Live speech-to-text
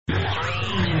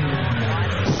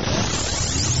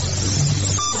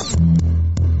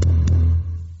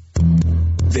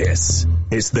This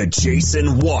is the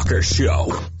Jason Walker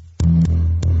Show.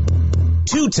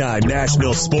 Two-time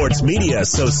National Sports Media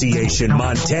Association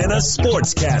Montana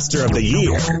Sportscaster of the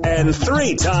Year and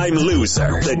three-time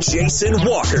loser, the Jason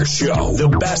Walker Show. The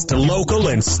best local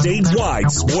and statewide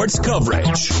sports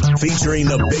coverage featuring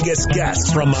the biggest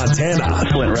guests from Montana.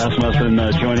 Flint Rasmussen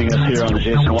joining us here on the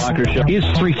Jason Walker Show. He's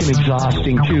freaking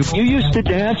exhausting, too. You used to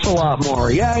dance a lot more.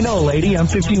 Yeah, I know, lady. I'm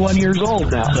 51 years old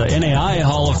now. The NAI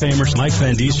Hall of Famer Mike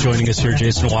Van Diest joining us here,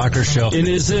 Jason Walker Show. And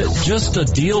is it just a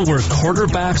deal where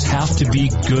quarterbacks have to be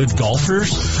good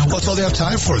golfers? Well, that's all they have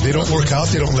time for. They don't work out.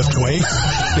 They don't lift weight.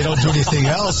 They don't do anything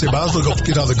else. They might as well go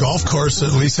get on the golf course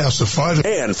and at least have some fun.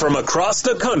 And from across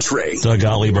the country, Doug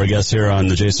Gottlieb, our guest here on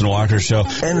the Jason Walker Show.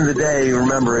 End of the day,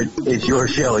 remember, it's your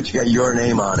show. It's got your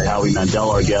name on it. Howie Mandel,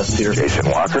 our guest here.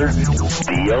 Jason Walker,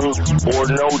 deal or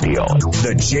no deal?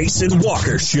 The Jason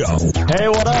Walker Show. Hey,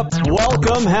 what up?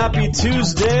 Welcome. Happy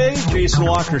Tuesday. Jason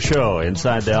Walker Show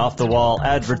inside the off-the-wall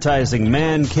advertising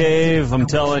man cave. I'm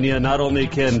telling you, not only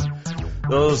can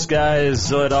those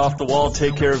guys at Off the Wall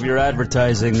take care of your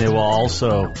advertising, they will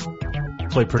also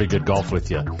play pretty good golf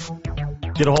with you.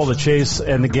 Get a hold of Chase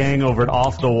and the gang over at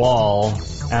Off the Wall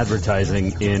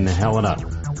Advertising in Helena.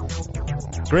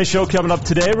 Great show coming up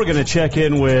today. We're going to check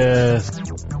in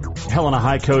with Helena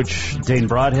High coach Dane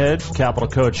Broadhead, Capital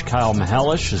coach Kyle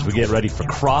Mihelish as we get ready for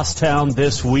Crosstown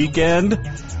this weekend.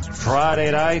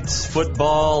 Friday night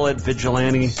football at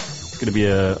Vigilante. It's going to be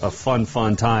a fun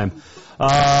time.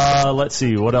 Let's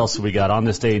see, what else we got on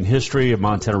this day in history? A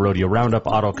Montana Rodeo Roundup,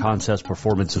 Auto Concepts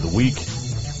Performance of the Week,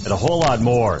 and a whole lot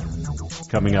more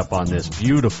coming up on this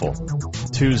beautiful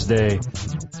Tuesday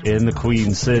in the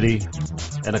Queen City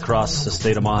and across the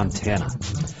state of Montana.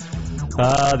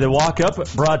 The Walk Up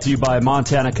brought to you by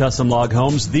Montana Custom Log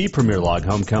Homes, the premier log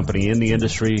home company in the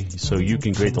industry, so you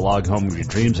can create the log home of your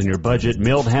dreams and your budget.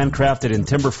 Milled, handcrafted, in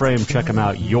timber frame. Check them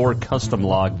out,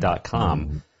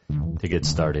 yourcustomlog.com. to get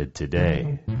started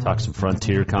today. Talk some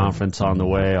Frontier Conference on the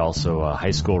way, also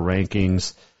high school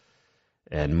rankings,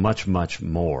 and much, much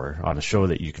more on a show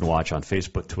that you can watch on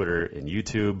Facebook, Twitter, and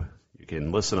YouTube. You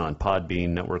can listen on Podbean,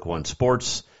 Network One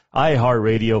Sports,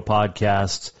 iHeartRadio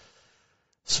podcasts,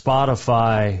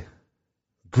 Spotify,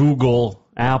 Google,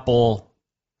 Apple,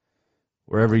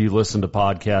 wherever you listen to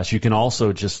podcasts. You can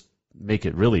also just make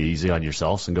it really easy on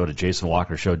yourselves and go to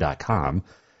jasonwalkershow.com.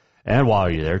 And while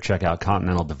you're there, check out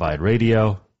Continental Divide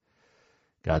Radio.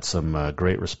 Got some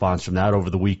great response from that over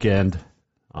the weekend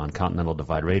on Continental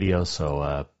Divide Radio, so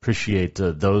appreciate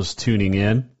those tuning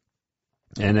in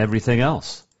and everything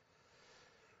else.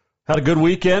 Had a good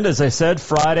weekend, as I said.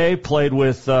 Friday, played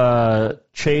with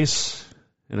Chase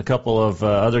and a couple of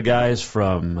other guys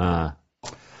from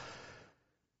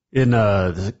in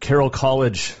the Carroll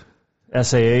College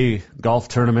SAA golf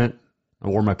tournament. I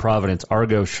wore my Providence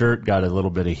Argo shirt, got a little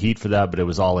bit of heat for that, but it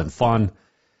was all in fun,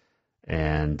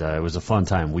 and it was a fun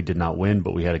time. We did not win,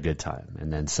 but we had a good time.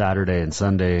 And then Saturday and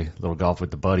Sunday, a little golf with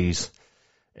the buddies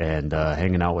and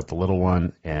hanging out with the little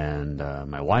one and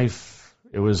my wife.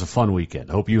 It was a fun weekend.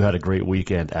 Hope you had a great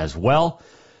weekend as well.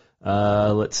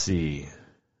 Let's see.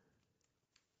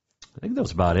 I think that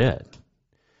was about it.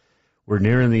 We're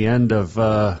nearing the end of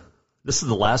this is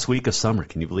the last week of summer.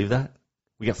 Can you believe that?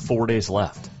 We got 4 days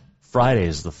left. Friday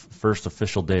is the first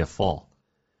official day of fall.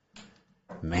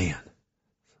 Man,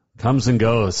 comes and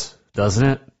goes, doesn't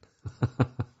it?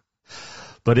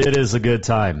 But it is a good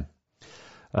time.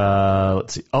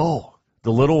 Let's see. Oh,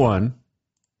 the little one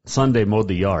Sunday mowed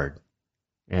the yard,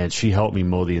 and she helped me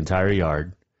mow the entire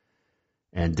yard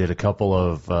and did a couple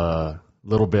of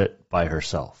little bit by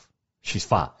herself. She's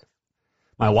 5.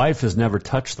 My wife has never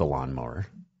touched the lawnmower.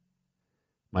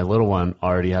 My little one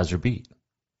already has her beat.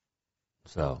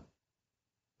 So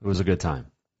it was a good time.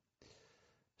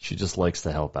 She just likes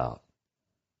to help out.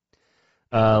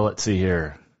 Let's see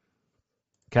here.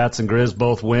 Cats and Grizz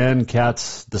both win.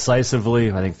 Cats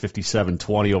decisively, I think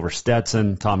 57-20 over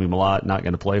Stetson. Tommy Malott not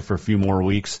going to play for a few more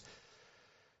weeks.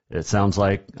 It sounds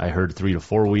like I heard 3 to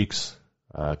 4 weeks.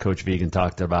 Coach Vegan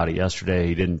talked about it yesterday.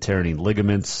 He didn't tear any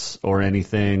ligaments or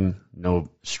anything. No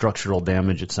structural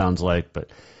damage, it sounds like. But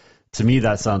to me,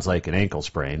 that sounds like an ankle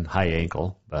sprain, high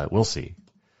ankle. But we'll see.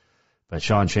 But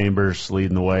Sean Chambers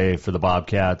leading the way for the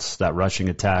Bobcats, that rushing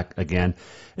attack again.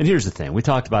 And here's the thing. We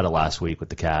talked about it last week with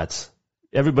the Cats.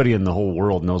 Everybody in the whole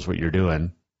world knows what you're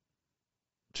doing.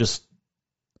 Just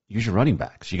use your running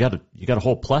backs. You got a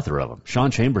whole plethora of them.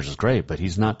 Sean Chambers is great, but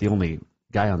he's not the only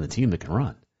guy on the team that can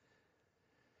run.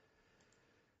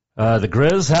 The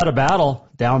Grizz had a battle,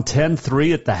 down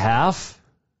 10-3 at the half,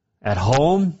 at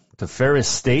home to Ferris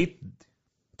State,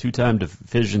 two-time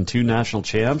Division II national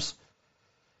champs.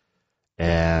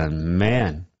 And,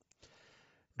 man,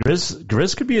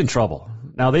 Grizz could be in trouble.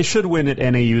 Now, they should win at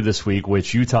NAU this week,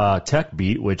 which Utah Tech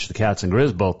beat, which the Cats and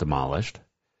Grizz both demolished.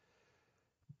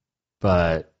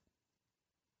 And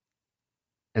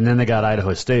then they got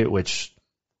Idaho State, which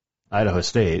Idaho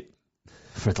State,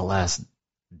 for the last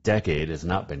decade, has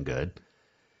not been good.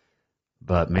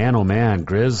 But man, oh man,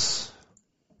 Grizz,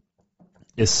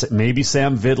 maybe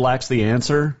Sam Vidlak's the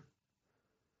answer.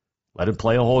 Let him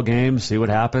play a whole game, see what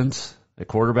happens at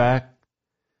quarterback.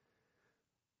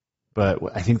 But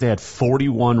I think they had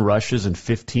 41 rushes and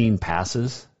 15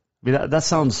 passes. I mean, that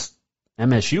sounds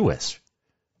MSU-ish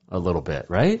a little bit,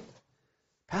 right?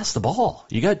 Pass the ball.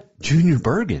 You got Junior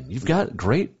Bergen. You've got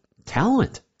great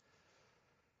talent.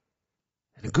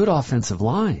 And a good offensive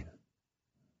line.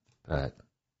 But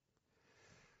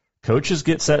coaches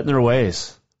get set in their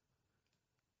ways.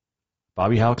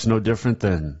 Bobby Hauck's no different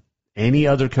than any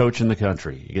other coach in the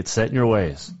country. You get set in your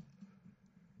ways.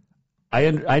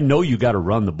 I know you got to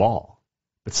run the ball,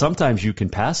 but sometimes you can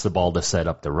pass the ball to set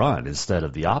up the run instead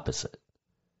of the opposite.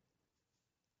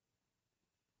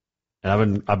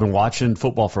 And I've been watching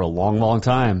football for a long, long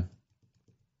time,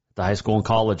 at the high school and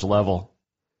college level,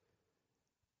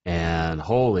 and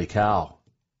holy cow!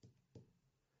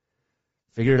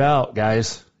 Figure it out,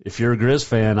 guys. If you're a Grizz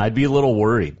fan, I'd be a little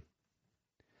worried.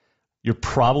 You're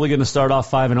probably going to start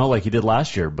off 5-0 like you did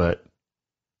last year, but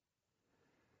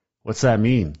what's that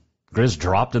mean? Grizz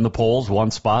dropped in the polls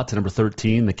one spot to number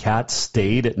 13. The Cats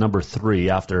stayed at number 3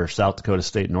 after South Dakota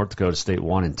State and North Dakota State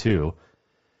 1 and 2.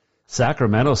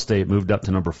 Sacramento State moved up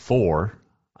to number 4.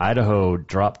 Idaho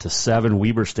dropped to 7.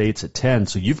 Weber State's at 10.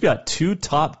 So you've got 2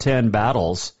 top 10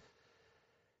 battles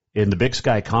in the Big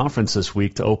Sky Conference this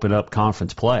week to open up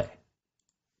conference play.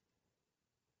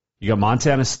 You got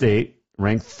Montana State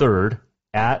ranked 3rd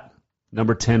at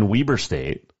number 10 Weber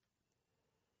State.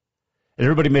 And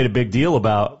everybody made a big deal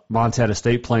about Montana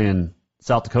State playing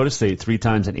South Dakota State 3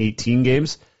 times in 18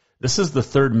 games. This is the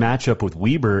 3rd matchup with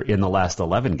Weber in the last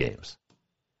 11 games.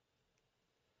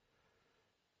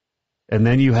 And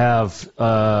then you have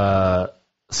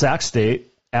Sac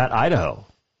State at Idaho.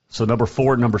 So number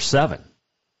 4 and number 7.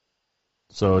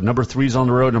 So number 3's on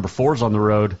the road, number 4's on the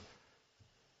road.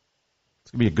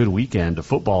 It's going to be a good weekend of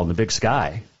football in the Big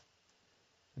Sky.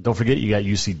 Don't forget, you got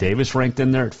UC Davis ranked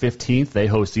in there at 15th. They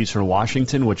host Eastern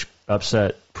Washington, which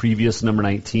upset previous number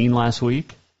 19 last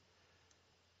week.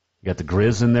 You got the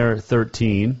Grizz in there at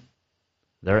 13.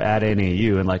 They're at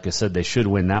NAU, and like I said, they should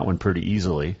win that one pretty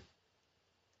easily.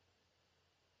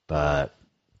 But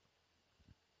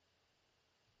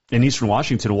in Eastern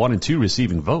Washington, 1 and 2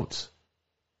 receiving votes.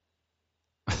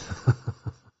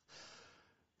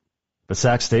 But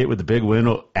Sac State with the big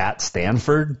win at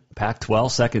Stanford,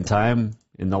 Pac-12, second time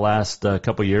in the last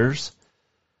couple years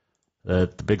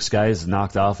that the Big Sky has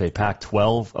knocked off a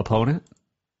Pac-12 opponent.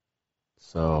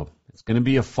 So it's going to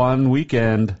be a fun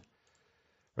weekend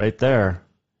right there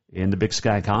in the Big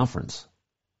Sky Conference.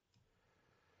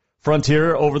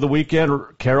 Frontier over the weekend,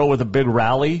 Carroll with a big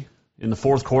rally in the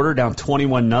fourth quarter, down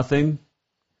 21-0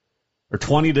 or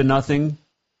 20-0.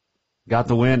 Got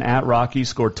the win at Rocky,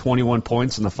 scored 21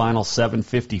 points in the final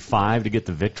 7:55 to get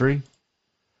the victory.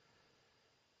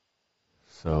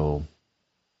 So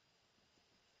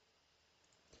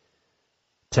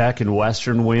Tech and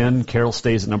Western win. Carroll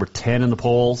stays at number 10 in the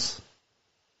polls.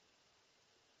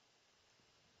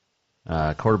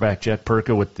 Quarterback Jet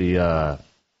Perka with the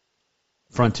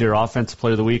Frontier Offensive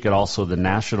Player of the Week and also the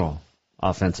National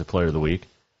Offensive Player of the Week.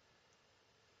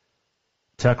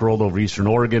 Tech rolled over Eastern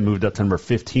Oregon, moved up to number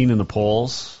 15 in the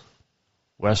polls.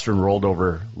 Western rolled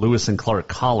over Lewis and Clark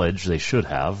College. They should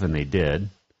have, and they did.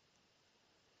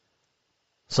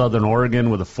 Southern Oregon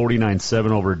with a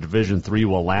 49-7 over Division III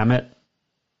Willamette.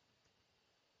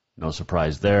 No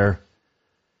surprise there.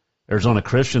 Arizona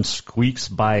Christian squeaks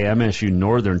by MSU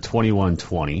Northern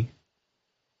 21-20.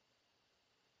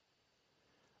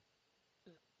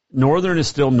 Northern is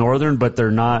still Northern, but they're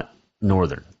not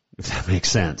Northern, if that makes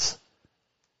sense.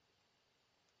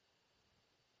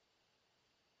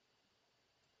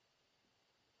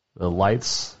 The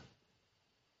Lights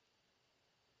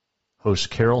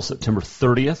host Carroll September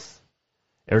 30th.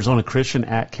 Arizona Christian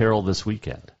at Carroll this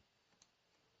weekend.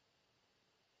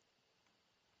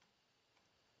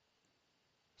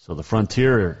 So the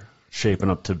Frontier are shaping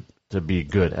up to be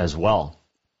good as well.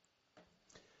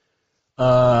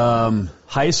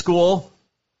 High school,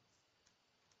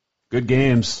 good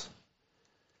games.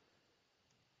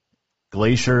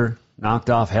 Glacier knocked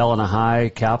off Helena High.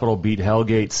 Capital beat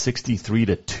Hellgate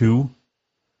 63-2.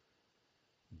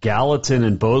 Gallatin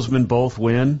and Bozeman both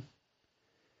win,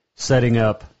 setting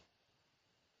up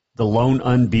the lone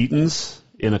unbeatens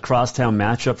in a crosstown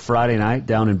matchup Friday night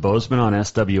down in Bozeman on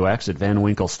SWX at Van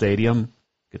Winkle Stadium.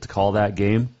 Get to call that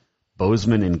game.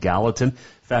 Bozeman and Gallatin. In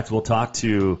fact, we'll talk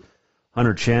to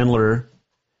Hunter Chandler,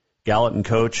 Gallatin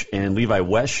coach, and Levi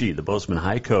Wesche, the Bozeman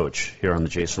High coach, here on the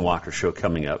Jason Walker Show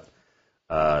coming up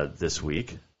this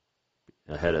week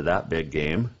ahead of that big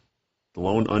game. The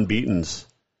lone unbeatens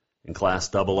in Class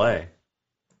AA.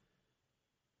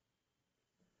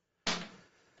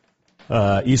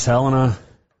 East Helena,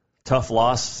 tough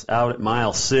loss out at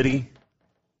Miles City.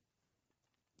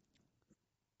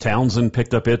 Townsend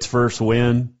picked up its first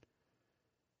win.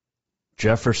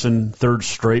 Jefferson, third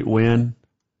straight win.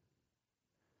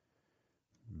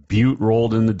 Butte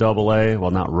rolled in the AA.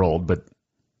 Well, not rolled, but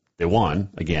they won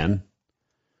again.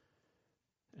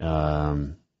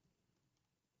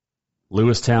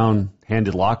 Lewistown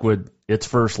handed Lockwood its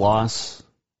first loss.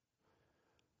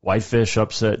 Whitefish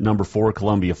upset number 4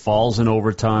 Columbia Falls in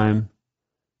overtime.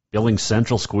 Billings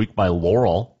Central squeaked by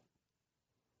Laurel.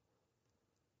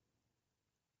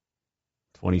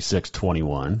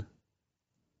 26-21.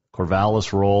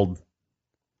 Corvallis rolled.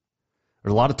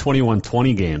 There's a lot of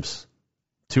 21-20 games.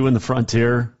 2 in the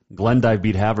Frontier. Glendive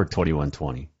beat Havre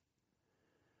 21-20.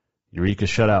 Eureka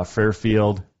shut out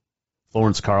Fairfield.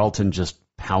 Florence Carlton just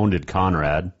pounded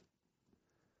Conrad.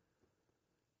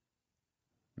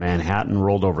 Manhattan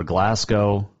rolled over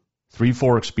Glasgow. Three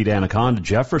Forks beat Anaconda.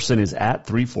 Jefferson is at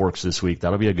Three Forks this week.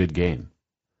 That'll be a good game.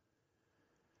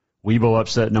 Webo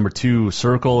upset number 2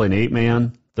 Circle in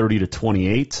 8-man,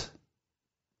 30-28.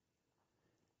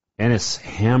 Ennis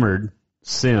hammered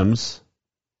Sims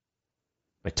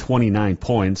by 29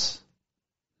 points.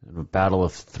 A battle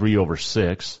of 3 over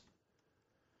 6.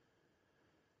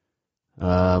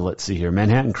 Let's see here.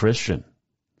 Manhattan Christian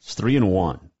is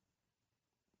 3-1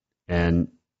 and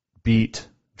beat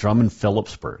Drummond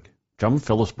Phillipsburg. Drummond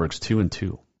Phillipsburg's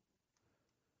 2-2.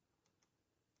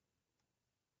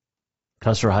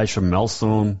 Custer Hysham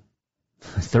Melstone,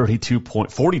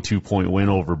 42-point win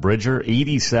over Bridger,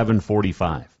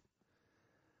 87-45.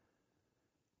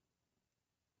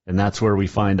 And that's where we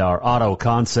find our Auto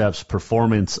Concepts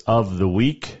Performance of the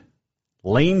Week.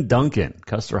 Lane Duncan,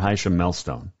 Custer Hysham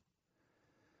Melstone,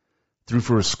 threw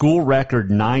for a school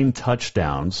record 9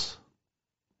 touchdowns.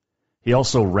 He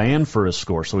also ran for a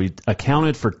score, so he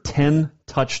accounted for 10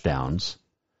 touchdowns.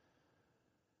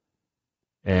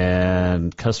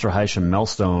 And Custer Hysham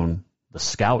Melstone, the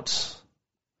Scouts,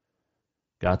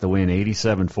 got the win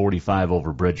 87-45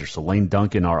 over Bridger. So Lane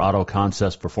Duncan, our Auto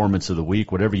Concepts Performance of the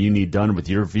Week. Whatever you need done with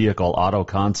your vehicle, Auto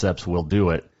Concepts will do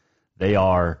it. They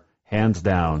are, hands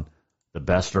down, the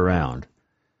best around.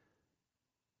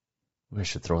 We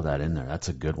should throw that in there. That's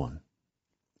a good one.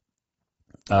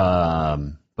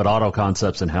 But Auto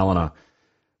Concepts in Helena,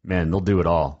 man, they'll do it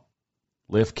all.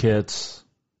 Lift kits,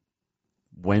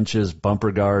 winches,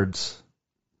 bumper guards.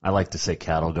 I like to say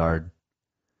cattle guard.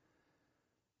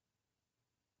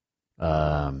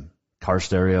 Car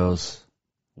stereos,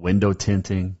 window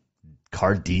tinting,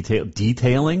 car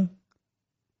detailing.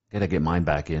 Gotta get mine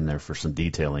back in there for some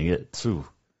detailing. It's getting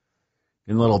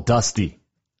a little dusty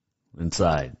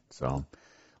inside. So,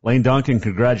 Lane Duncan,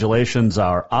 congratulations,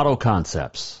 our Auto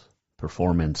Concepts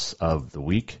Performance of the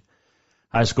Week.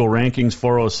 High school rankings,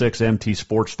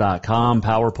 406mtsports.com.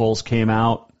 Power polls came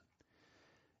out.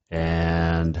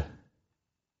 And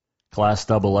Class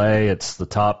AA, it's the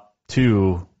top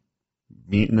 2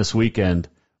 meeting this weekend,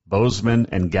 Bozeman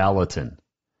and Gallatin.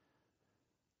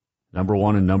 Number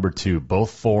 1 and number 2,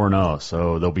 both 4-0.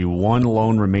 So there'll be one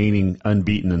lone remaining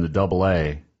unbeaten in the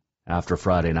AA after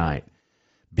Friday night.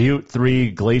 Butte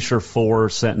 3, Glacier 4,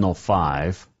 Sentinel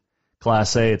 5.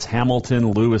 Class A, it's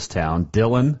Hamilton, Lewistown,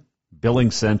 Dillon,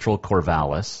 Billings Central,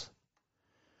 Corvallis.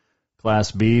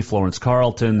 Class B, Florence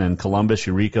Carlton, then Columbus,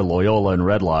 Eureka, Loyola, and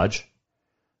Red Lodge.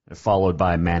 Followed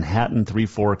by Manhattan, Three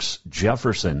Forks,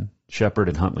 Jefferson, Shepherd,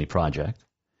 and Huntley Project.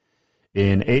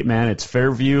 In 8-man, it's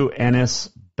Fairview, Ennis,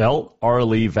 Belt,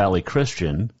 Arley, Valley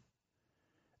Christian.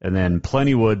 And then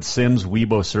Plentywood, Sims,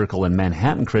 Webo Circle, and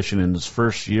Manhattan Christian in his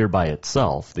first year by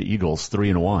itself. The Eagles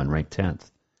 3-1, ranked 10th.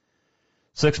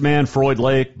 6-man, Freud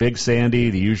Lake, Big Sandy,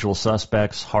 the usual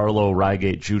suspects, Harlow,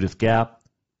 Rygate, Judith Gap.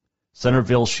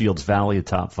 Centerville, Shields Valley, a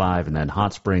top 5. And then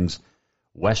Hot Springs,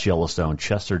 West Yellowstone,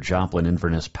 Chester, Joplin,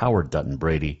 Inverness, Power, Dutton,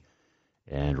 Brady,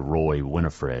 and Roy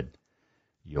Winifred,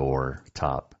 your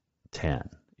top 10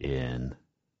 in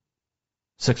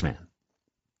 6-man.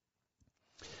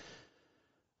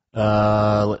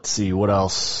 Let's see, what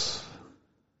else?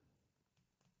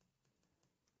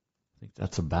 I think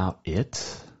that's about it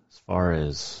as far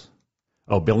as...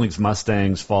 Oh, Billings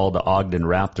Mustangs fall to Ogden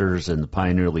Raptors in the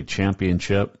Pioneer League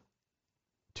Championship.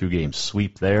 2-game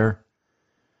sweep there.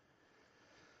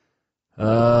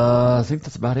 I think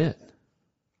that's about it.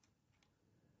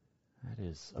 That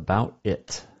is about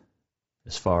it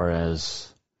as far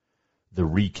as the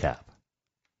recap.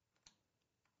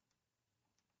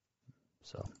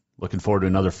 So, looking forward to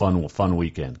another fun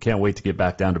weekend. Can't wait to get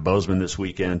back down to Bozeman this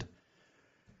weekend.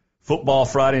 Football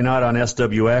Friday night on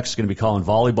SWX. Going to be calling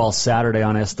volleyball Saturday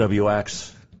on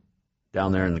SWX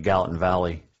down there in the Gallatin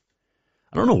Valley.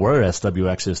 I don't know where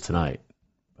SWX is tonight,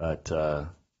 but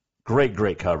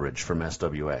great coverage from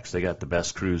SWX. They got the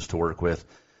best crews to work with,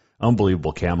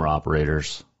 unbelievable camera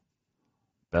operators,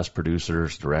 best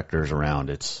producers, directors around.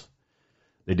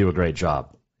 They do a great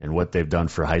job, and what they've done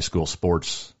for high school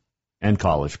sports and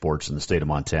college sports in the state of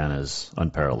Montana is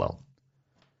unparalleled.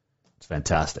 It's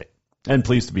fantastic. And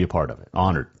pleased to be a part of it.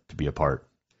 Honored to be a part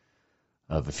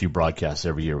of a few broadcasts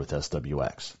every year with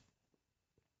SWX.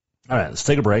 All right, let's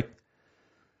take a break.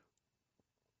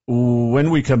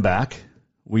 When we come back,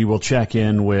 we will check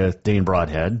in with Dane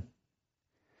Broadhead.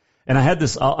 And I had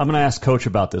this, I'm going to ask Coach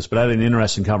about this, but I had an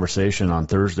interesting conversation on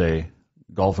Thursday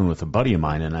golfing with a buddy of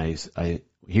mine, and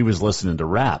he was listening to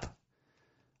rap.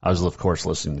 I was, of course,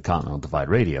 listening to Continental Divide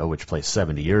Radio, which plays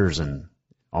 70 years in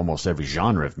almost every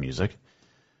genre of music.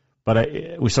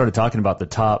 But we started talking about the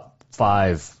top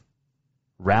 5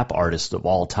 rap artists of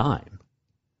all time.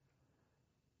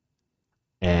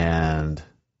 And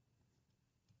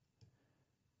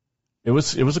it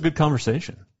was a good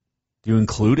conversation. Do you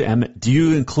include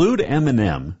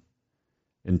Eminem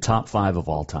in top 5 of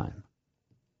all time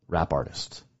rap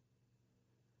artists?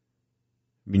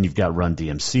 I mean, you've got Run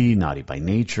DMC, Naughty by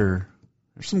Nature.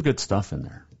 There's some good stuff in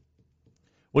there.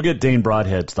 We'll get Dane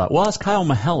Broadhead's thought. We'll ask Kyle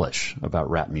Mihelish about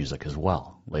rap music as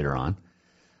well later on.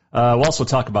 We'll also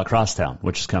talk about Crosstown,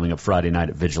 which is coming up Friday night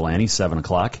at Vigilante, 7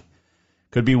 o'clock.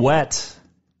 Could be wet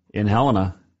in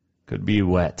Helena. Could be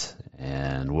wet.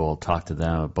 And we'll talk to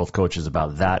them, both coaches,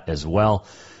 about that as well.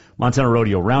 Montana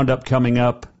Rodeo Roundup coming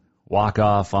up. Walk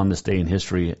Off on this day in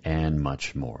history, and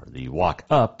much more. The Walk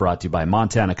Up brought to you by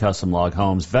Montana Custom Log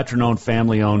Homes, veteran-owned,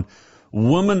 family-owned,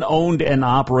 woman-owned and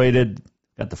operated.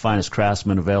 Got the finest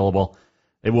craftsmen available.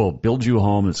 They will build you a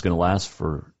home that's going to last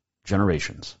for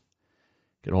generations.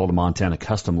 Get a hold of Montana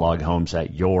Custom Log Homes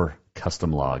at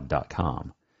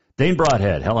yourcustomlog.com. Dane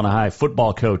Broadhead, Helena High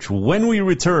football coach. When we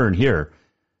return here,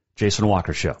 Jason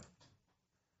Walker Show.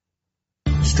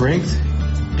 Strength,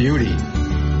 beauty,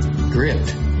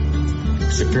 grit,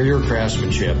 superior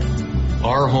craftsmanship.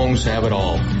 Our homes have it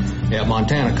all. At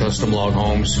Montana Custom Log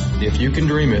Homes, if you can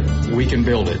dream it, we can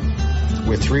build it.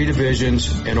 With 3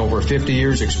 divisions and over 50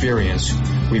 years experience,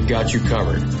 we've got you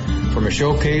covered. From a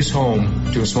showcase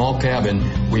home to a small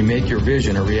cabin, we make your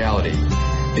vision a reality.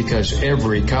 Because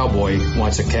every cowboy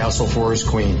wants a castle for his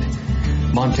queen.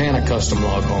 Montana Custom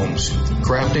Log Homes,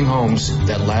 crafting homes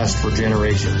that last for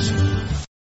generations.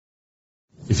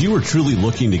 If you are truly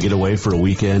looking to get away for a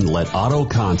weekend, let Auto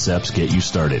Concepts get you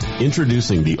started.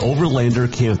 Introducing the Overlander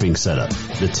camping setup.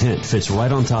 The tent fits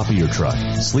right on top of your truck,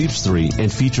 sleeps 3, and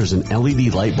features an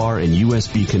LED light bar and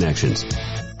USB connections.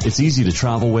 It's easy to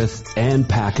travel with and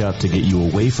pack up to get you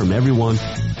away from everyone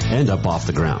and up off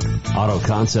the ground. Auto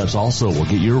Concepts also will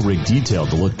get your rig detailed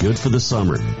to look good for the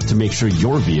summer to make sure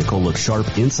your vehicle looks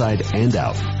sharp inside and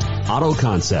out. Auto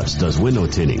Concepts does window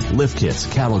tinting, lift kits,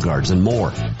 cattle guards, and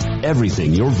more.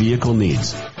 Everything your vehicle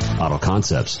needs. Auto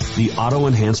Concepts, the auto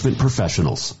enhancement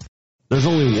professionals. There's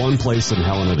only one place in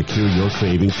Helena to cure your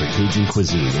craving for Cajun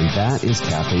cuisine, and that is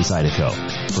Cafe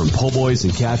Zydeco. From po' boys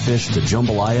and catfish to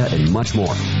jambalaya and much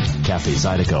more, Cafe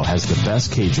Zydeco has the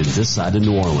best Cajun this side of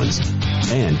New Orleans.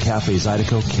 And Cafe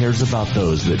Zydeco cares about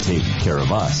those that take care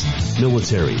of us.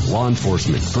 Military, law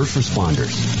enforcement, first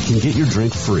responders can get your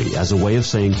drink free as a way of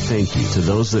saying thank you to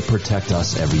those that protect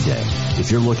us every day.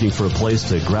 If you're looking for a place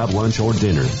to grab lunch or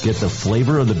dinner, get the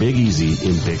flavor of the Big Easy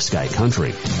in Big Sky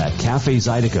Country at Cafe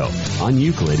Zydeco on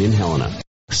Euclid in Helena.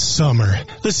 Summer,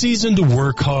 the season to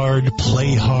work hard,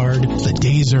 play hard. The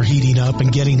days are heating up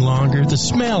and getting longer. The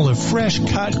smell of fresh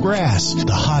cut grass,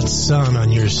 the hot sun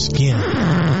on your skin.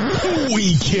 Who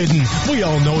we kidding? We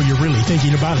all know you're really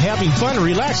thinking about having fun and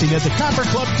relaxing at the Copper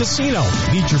Club Casino.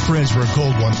 Meet your friends for a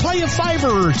cold one. Play a $5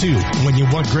 or $2. When you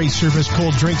want great service,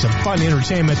 cold drinks, and fun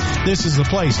entertainment, this is the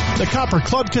place. The Copper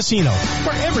Club Casino,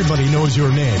 where everybody knows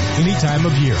your name any time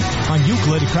of year. On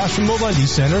Euclid, across from the Lundy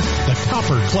Center, the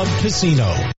Copper Club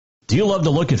Casino. Do you love to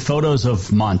look at photos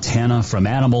of Montana, from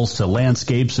animals to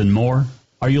landscapes and more?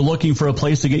 Are you looking for a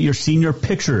place to get your senior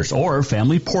pictures or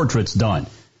family portraits done?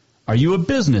 Are you a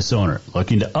business owner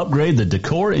looking to upgrade the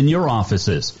decor in your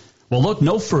offices? Well, look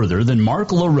no further than Mark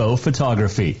LaRoe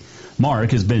Photography.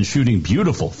 Mark has been shooting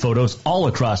beautiful photos all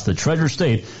across the Treasure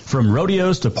State, from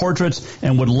rodeos to portraits,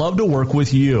 and would love to work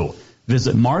with you.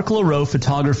 Visit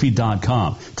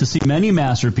MarkLaRoePhotography.com to see many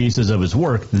masterpieces of his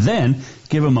work, then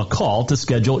give him a call to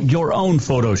schedule your own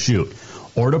photo shoot.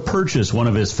 Or to purchase one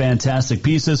of his fantastic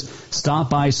pieces, stop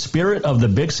by Spirit of the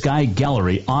Big Sky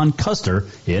Gallery on Custer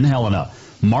in Helena.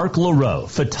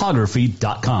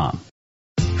 MarkLaRoePhotography.com.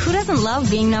 Who doesn't love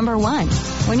being number one?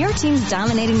 When your team's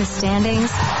dominating the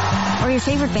standings, or your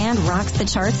favorite band rocks the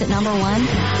charts at number one,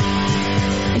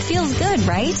 it feels good,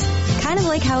 right? Kind of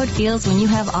like how it feels when you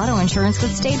have auto insurance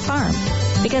with State Farm.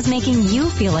 Because making you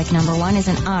feel like number one is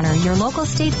an honor your local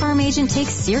State Farm agent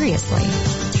takes seriously.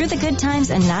 Through the good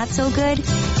times and not so good,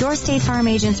 your State Farm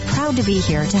agent's proud to be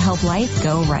here to help life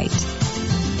go right.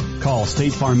 Call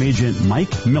State Farm agent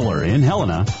Mike Miller in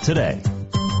Helena today.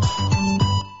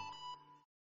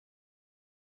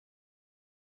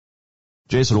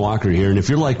 Jason Walker here, and if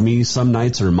you're like me, some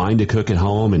nights are mine to cook at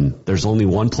home, and there's only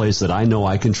one place that I know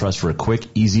I can trust for a quick,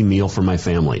 easy meal for my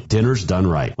family. Dinner's Done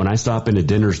Right. When I stop into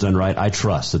Dinner's Done Right, I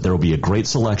trust that there will be a great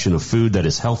selection of food that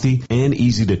is healthy and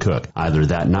easy to cook, either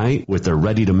that night with their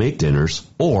ready-to-make dinners,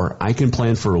 or I can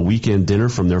plan for a weekend dinner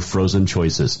from their frozen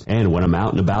choices. And when I'm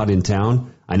out and about in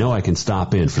town, I know I can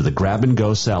stop in for the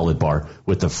grab-and-go salad bar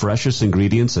with the freshest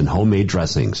ingredients and homemade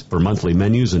dressings. For monthly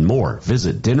menus and more,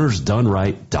 visit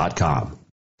dinnersdoneright.com.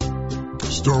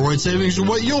 Store-wide savings are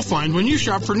what you'll find when you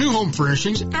shop for new home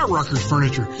furnishings at Rucker's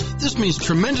Furniture. This means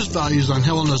tremendous values on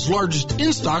Helena's largest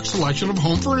in-stock selection of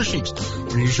home furnishings.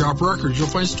 When you shop Rucker's, you'll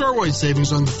find store-wide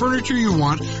savings on the furniture you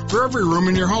want for every room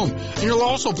in your home. And you'll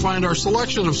also find our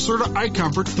selection of Serta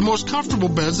iComfort, the most comfortable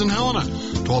beds in Helena.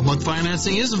 12-month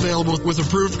financing is available with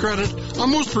approved credit on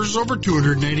most purchases over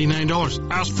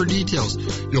 $289. Ask for details.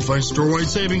 You'll find store-wide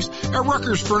savings at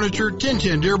Rucker's Furniture,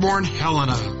 1010 Dearborn,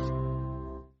 Helena.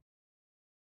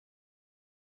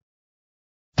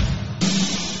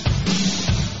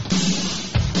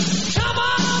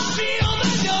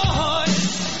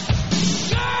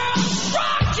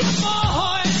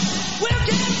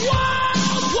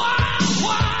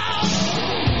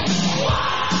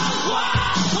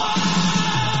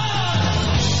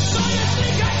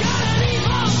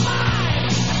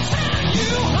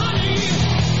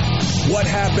 What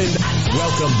happened?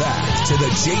 Welcome back to the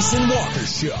Jason Walker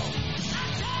Show.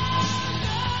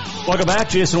 Welcome back,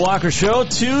 Jason Walker Show.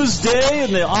 Tuesday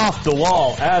in the Off the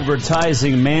Wall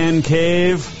Advertising Man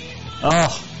Cave.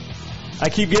 Oh, I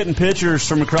keep getting pictures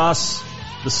from across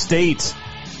the state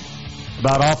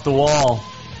about Off the Wall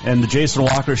and the Jason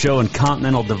Walker Show and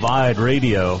Continental Divide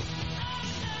Radio.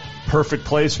 Perfect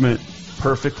placement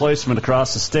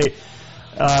across the state.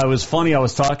 It was funny. I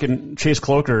was talking. Chase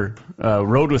Cloker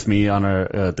rode with me on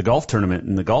the golf tournament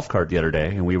in the golf cart the other day,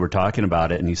 and we were talking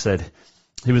about it. And he said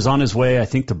he was on his way, I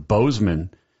think, to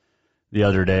Bozeman the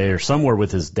other day or somewhere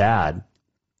with his dad,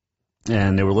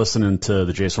 and they were listening to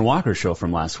the Jason Walker Show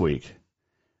from last week.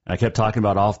 And I kept talking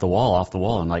about off the wall,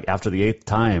 and like after the 8th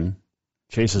time,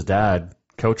 Chase's dad,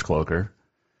 Coach Cloker,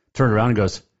 turned around and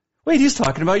goes, "Wait, he's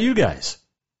talking about you guys."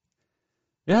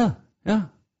 Yeah.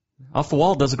 Off the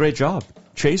Wall does a great job.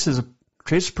 Chase is a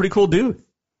pretty cool dude.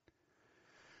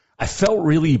 I felt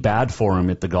really bad for him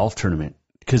at the golf tournament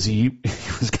because he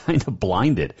was kind of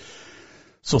blinded.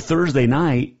 So Thursday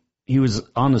night, he was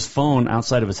on his phone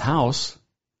outside of his house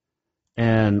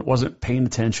and wasn't paying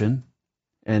attention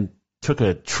and took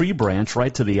a tree branch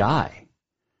right to the eye.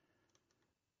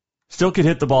 Still could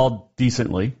hit the ball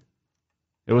decently.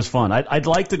 It was fun. I'd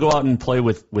like to go out and play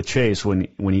with Chase when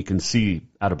he can see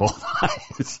out of both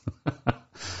eyes.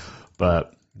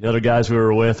 But the other guys we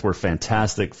were with were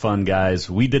fantastic, fun guys.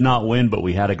 We did not win, but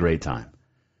we had a great time.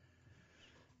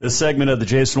 This segment of the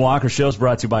Jason Walker Show is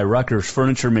brought to you by Rucker's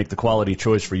Furniture. Make the quality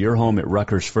choice for your home at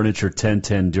Rucker's Furniture,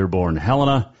 1010 Dearborn,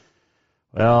 Helena.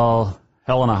 Well,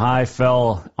 Helena High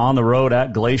fell on the road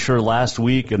at Glacier last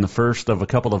week in the first of a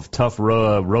couple of tough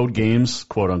road games,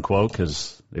 quote unquote,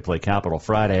 because they play Capital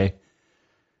Friday.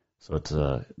 So it's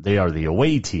they are the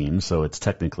away team, so it's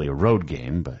technically a road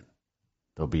game, but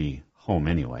they'll be home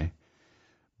anyway.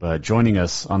 But joining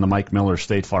us on the Mike Miller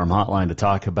State Farm Hotline to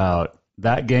talk about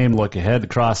that game, look ahead to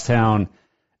Crosstown,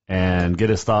 and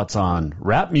get his thoughts on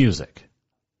rap music.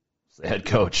 It's the head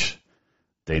coach,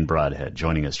 Dane Broadhead,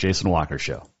 joining us. Jason Walker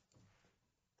Show.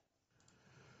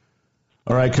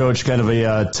 All right, Coach, kind of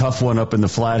a tough one up in the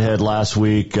Flathead last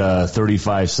week,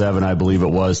 35-7, I believe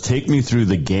it was. Take me through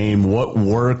the game. What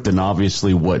worked and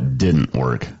obviously what didn't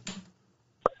work?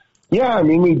 Yeah, I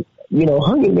mean, we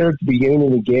hung in there at the beginning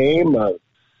of the game. I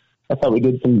thought we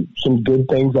did some good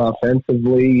things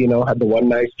offensively, had the one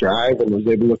nice drive and was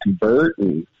able to convert.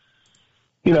 And,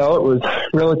 it was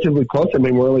relatively close. I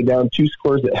mean, we're only down 2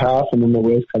 scores at half, and then the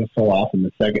wheels kind of fell off in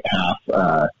the second half.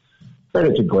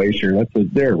 credit to Glacier.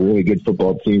 They're a really good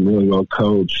football team, really well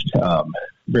coached,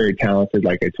 very talented.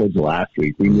 Like I told you last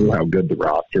week, we knew how good the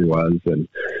roster was, and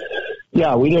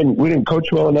yeah, we didn't coach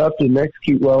well enough, didn't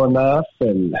execute well enough,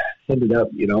 and ended up,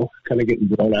 kind of getting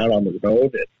blown out on the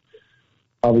road. And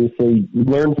obviously,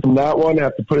 learned from that one.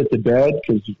 Have to put it to bed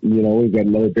because we've got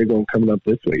another big one coming up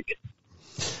this week.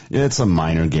 It's a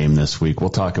minor game this week. We'll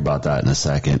talk about that in a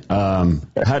second.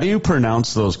 How do you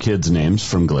pronounce those kids' names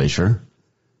from Glacier?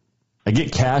 I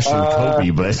get Cash and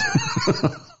Kobe, but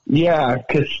yeah,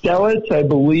 Castellitz, I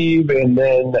believe, and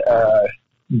then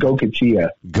Goicoechea.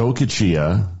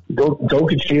 Goicoechea.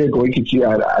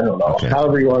 Goicoechea, I don't know. Okay.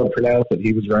 However you want to pronounce it,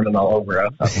 he was running all over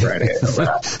us on Friday.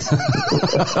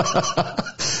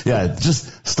 Yeah,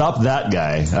 just stop that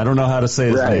guy. I don't know how to say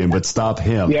his name, but stop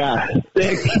him. Yeah,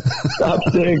 stop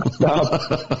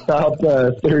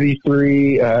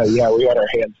 33. Yeah, we had our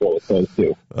hands full with those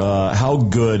two. How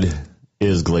good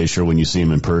is Glacier when you see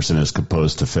him in person as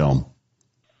opposed to film?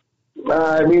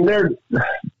 I mean, they're as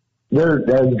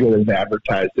good as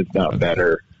advertised, if not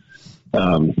better.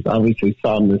 Obviously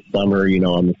saw them this summer,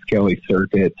 on the Skelly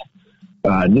circuit.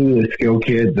 Knew the skill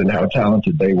kids and how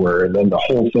talented they were. And then the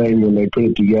whole thing, when they put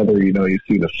it together, you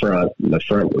see the front. And the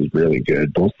front was really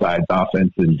good. Both sides,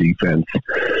 offense and defense.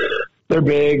 They're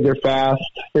big, they're fast,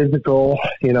 physical,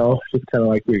 just kind of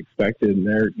like we expected. And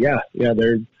they're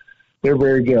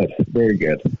very good. Very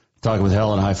good. Talking with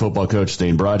Helen High football coach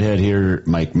Dane Broadhead here,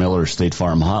 Mike Miller, State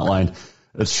Farm Hotline.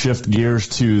 Let's shift gears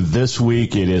to this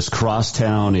week. It is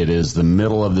crosstown. It is the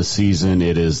middle of the season.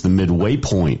 It is the midway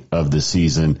point of the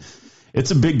season. It's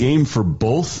a big game for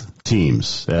both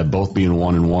teams, both being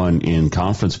 1-1 in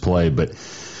conference play. But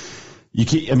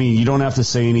you don't have to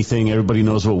say anything. Everybody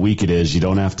knows what week it is. You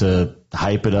don't have to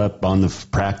hype it up on the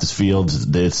practice fields.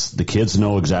 The kids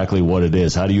know exactly what it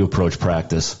is. How do you approach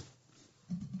practice?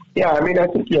 Yeah, I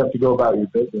think you have to go about your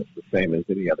business the same as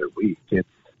any other week.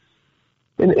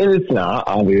 And it's not,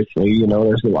 obviously,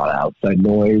 there's a lot of outside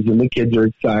noise, and the kids are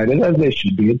excited, as they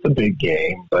should be. It's a big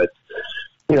game, but,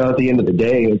 at the end of the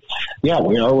day, we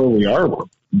are where we are. We're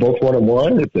both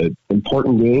 1-1. It's an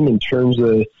important game in terms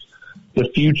of the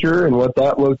future and what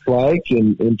that looks like,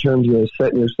 and in terms of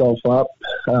setting yourself up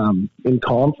in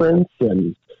conference.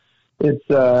 And it's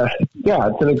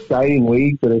an exciting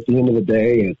week, but at the end of the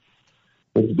day,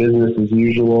 it's business as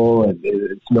usual, and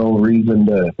it's no reason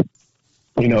to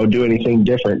do anything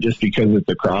different just because it's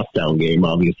a crosstown game.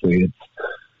 Obviously,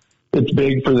 it's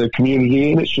big for the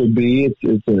community, and it should be.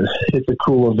 It's a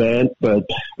cool event, but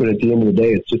at the end of the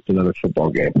day, it's just another football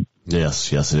game.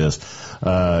 Yes, it is.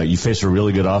 You faced a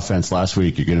really good offense last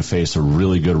week. You're going to face a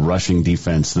really good rushing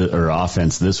defense or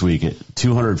offense this week.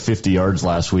 250 yards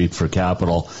last week for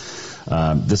Capital.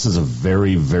 This is a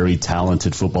very, very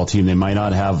talented football team. They might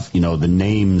not have, the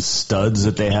name studs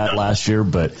that they had last year,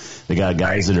 but they got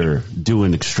guys that are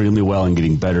doing extremely well and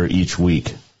getting better each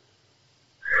week.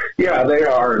 Yeah, they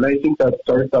are, and I think that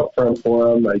starts up front for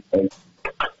them. I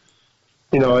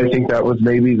think that was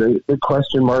maybe the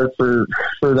question mark for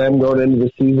them going into the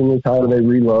season is how do they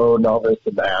reload and all this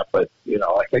and that. But,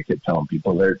 like I keep telling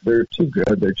people, they're too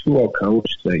good. They're too well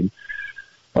coached. They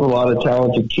have a lot of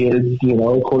talented kids.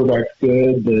 The quarterback's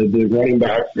good. The running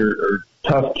backs are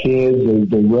tough kids.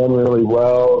 They run really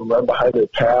well and run behind their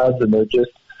pads, and they're just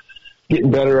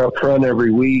getting better up front every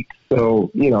week.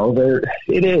 So,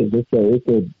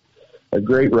 it's a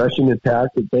great rushing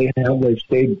attack that they have. They've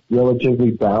stayed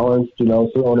relatively balanced,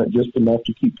 throwing it just enough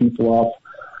to keep people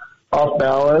off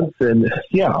balance. And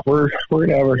we're going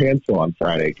to have our hands full on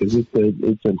Friday because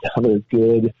it's another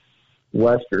good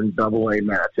Western Double-A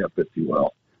matchup, if you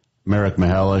will. Merrick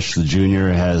Mihelish, the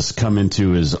junior, has come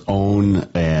into his own,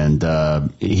 and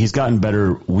he's gotten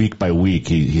better week by week.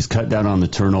 He's cut down on the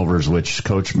turnovers, which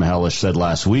Coach Mihelish said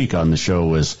last week on the show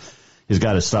was he's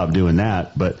got to stop doing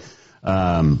that. But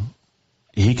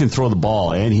he can throw the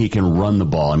ball, and he can run the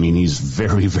ball. He's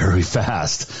very, very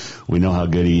fast. We know how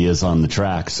good he is on the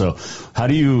track. So how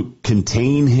do you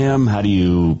contain him? How do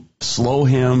you slow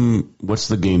him? What's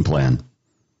the game plan?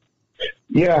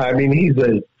 Yeah, he's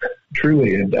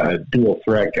truly a dual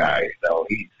threat guy.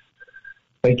 He's,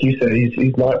 like you said,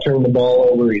 he's not turning the ball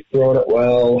over. He's throwing it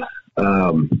well.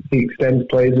 He extends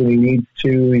plays when he needs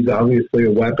to. He's obviously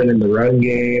a weapon in the run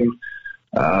game.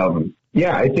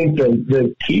 I think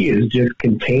the key is just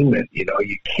containment. You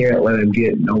can't let him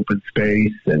get in open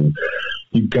space, and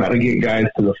you've got to get guys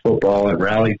to the football and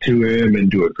rally to him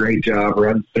and do a great job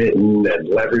run fitting and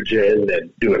leveraging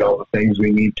and doing all the things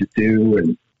we need to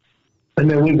do. And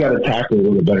then we've got to tackle a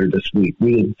little better this week.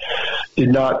 We did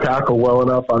not tackle well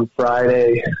enough on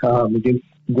Friday against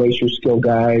Glacier skill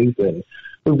guys, and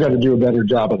we've got to do a better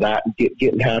job of that and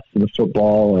getting Hats to the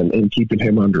football and keeping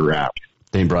him under wraps.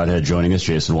 Dane Broadhead joining us,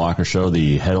 Jason Walker Show,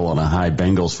 the Helena High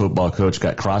Bengals football coach.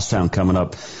 Got Crosstown coming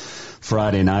up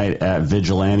Friday night at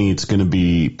Vigilante. It's going to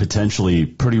be potentially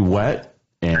pretty wet,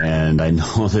 and I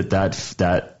know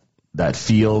that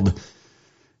field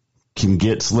can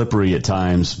get slippery at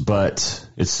times, but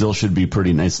it still should be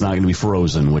pretty nice. It's not going to be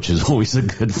frozen, which is always a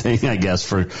good thing, I guess,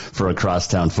 for a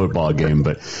crosstown football game.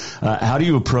 But how do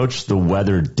you approach the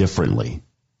weather differently?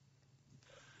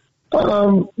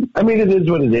 I mean, it is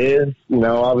what it is. You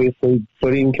know, obviously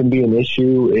footing can be an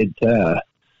issue.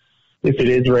 If it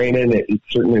is raining, it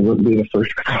certainly wouldn't be the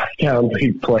first crosstown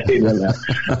we played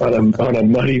on a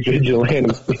muddy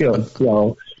Vigilante field.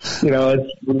 So, you know,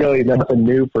 it's really nothing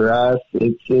new for us.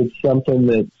 It's something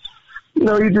that, you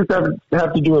know, you just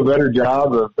have to do a better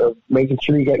job of making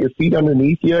sure you got your feet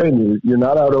underneath you and you're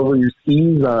not out over your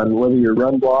skis on whether you're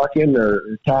run blocking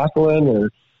or tackling or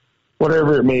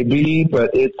whatever it may be.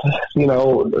 But it's, you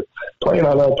know, playing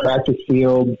on our practice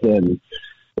fields and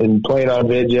playing on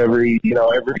Vig every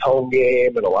home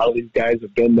game, and a lot of these guys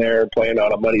have been there playing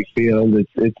on a muddy field.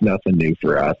 It's nothing new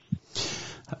for us.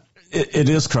 It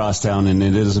is Crosstown, and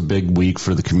it is a big week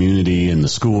for the community and the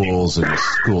schools and the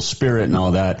school spirit and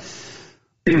all that.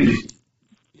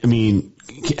 I mean,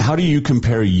 how do you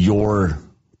compare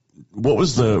what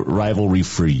was the rivalry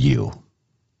for you?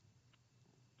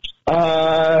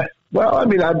 Well, I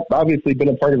mean, I've obviously been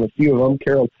a part of a few of them.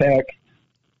 Carroll Tech,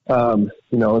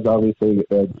 you know, is obviously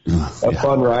a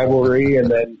fun rivalry. And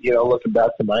then, you know, looking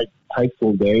back to my high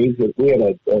school days, we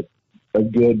had a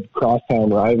good crosstown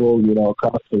rival, you know,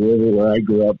 across the river where I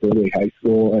grew up, early high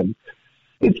school. And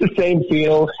it's the same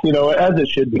feel, you know, as it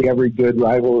should be. Every good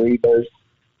rivalry, there's,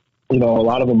 you know, a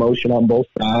lot of emotion on both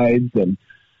sides, and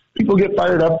people get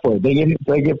fired up for it. They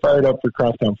get fired up for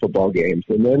crosstown football games,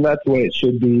 and then that's the way it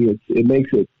should be. It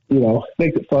makes it, you know,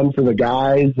 makes it fun for the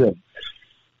guys, and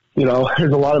you know,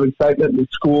 there's a lot of excitement in the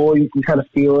school. You can kind of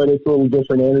feel it. It's a little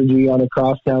different energy on a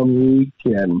crosstown week,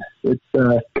 and it's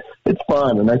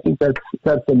fun. And I think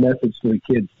that's the message to the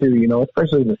kids too. You know,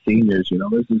 especially the seniors. You know,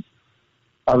 this is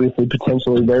obviously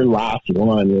potentially their last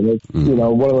one, and it's you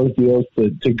know, one of those deals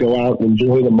to go out and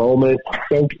enjoy the moment,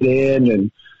 soak it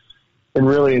in, and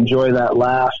really enjoy that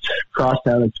last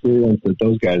crosstown experience that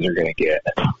those guys are going to get.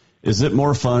 Is it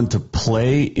more fun to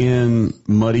play in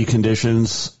muddy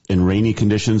conditions, in rainy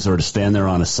conditions, or to stand there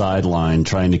on a sideline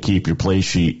trying to keep your play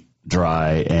sheet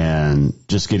dry and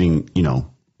just getting, you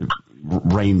know,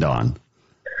 rained on?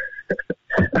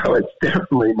 Oh, it's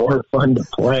definitely more fun to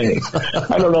play.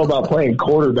 I don't know about playing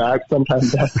quarterback.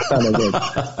 Sometimes that's kind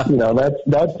of you know,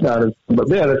 that's not as. But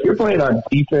man, if you're playing on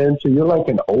defense or you're like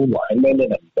an old lineman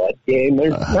in a bed game, I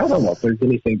don't know if there's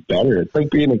anything better. It's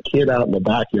like being a kid out in the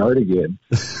backyard again.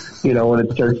 You know, when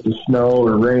it starts to snow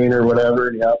or rain or whatever,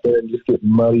 and you're out there and just get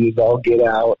muddy as all get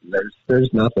out. And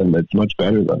there's nothing that's much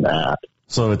better than that.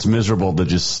 So it's miserable to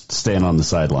just stand on the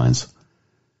sidelines.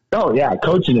 Oh yeah,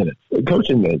 coaching is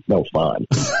no fun.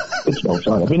 It's no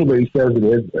fun. If anybody says it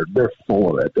is, they're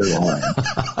full of it. They're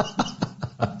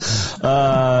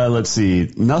lying. Let's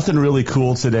see. Nothing really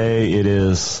cool today. It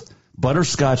is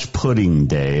Butterscotch Pudding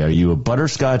Day. Are you a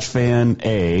butterscotch fan,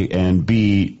 A, and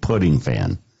B, pudding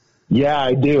fan? Yeah,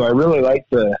 I do. I really like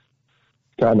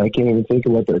God, I can't even think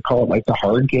of what they're called, like the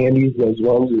hard candies, those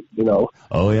ones, you know.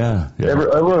 Oh, yeah.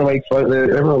 Everyone makes fun.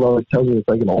 Everyone always tells me it's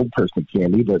like an old person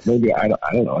candy, but maybe, I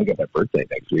don't know. I got my birthday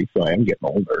next week, so I am getting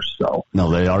older. So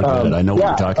no, they are good. I know what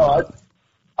you're talking about.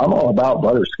 I'm all about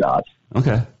butterscotch.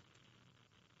 Okay.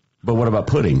 But what about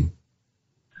pudding?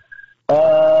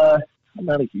 I'm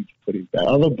not a huge pudding fan.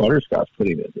 Although butterscotch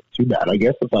pudding isn't too bad. I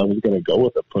guess if I was going to go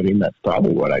with a pudding, that's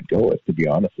probably what I'd go with, to be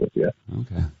honest with you.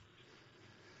 Okay.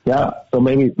 Yeah, so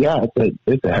maybe,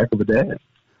 it's a heck of a day.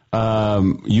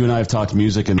 You and I have talked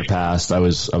music in the past. I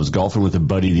was golfing with a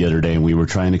buddy the other day, and we were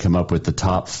trying to come up with the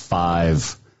top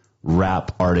 5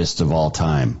 rap artists of all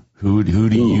time. Who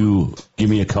do you give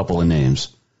me a couple of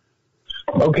names?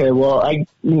 Okay, well, I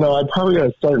probably got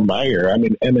to start Meyer. I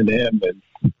mean, Eminem.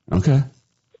 And okay.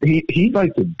 He's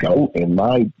like the GOAT in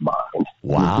my mind.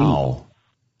 Wow.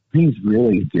 He's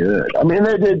really good. I mean,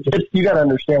 you got to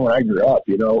understand when I grew up,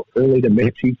 you know, early to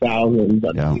mid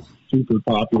 2000s, he's super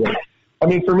popular. I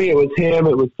mean, for me, it was him.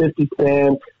 It was 50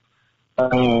 Cent.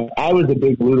 I was a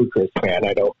big Ludacris fan.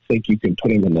 I don't think you can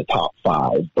put him in the top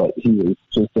 5, but he was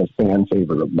just a fan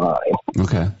favorite of mine.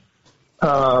 Okay.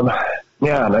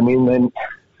 Yeah, I mean, then,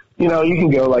 you know, you can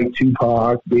go like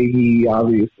Tupac, Biggie,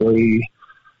 obviously.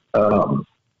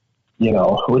 You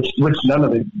know, which none of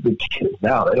the kids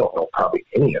now, they don't know probably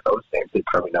any of those names. They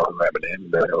probably know Eminem.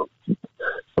 They know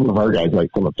some of our guys like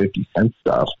some of 50 Cent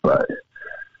stuff. But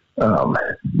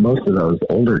most of those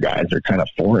older guys are kind of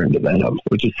foreign to them,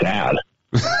 which is sad.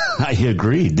 I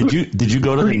agree. Did you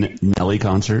go to the Nelly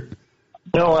concert?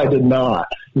 No, I did not.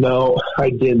 No, I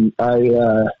didn't. I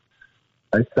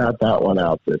sat that one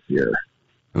out this year.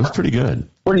 It was pretty good.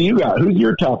 What do you got? Who's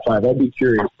your top 5? I'd be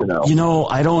curious to know.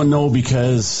 I don't know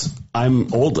because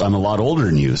I'm old. I'm a lot older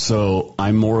than you, so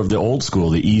I'm more of the old school.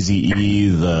 The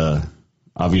Eazy-E,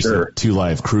 obviously sure. 2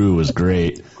 Live Crew was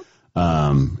great.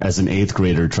 As an 8th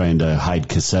grader trying to hide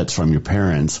cassettes from your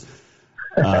parents.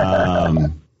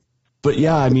 But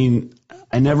yeah, I mean,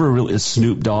 I never really.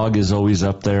 Snoop Dogg is always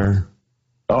up there.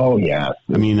 Oh yeah.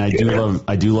 I mean, I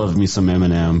do love me some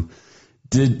Eminem.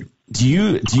 Do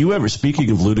you ever,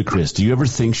 speaking of Ludacris, do you ever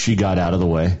think she got out of the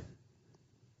way?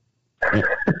 I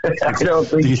don't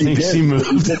think do you she think did. she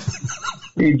moved?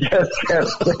 He just kept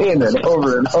saying it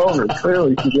over and over.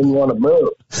 Clearly, she didn't want to move.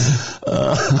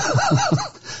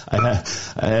 I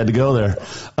had to go there.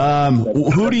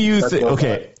 Who do you think?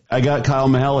 Okay, I got Kyle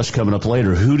Mihelish coming up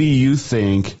later. Who do you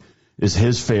think is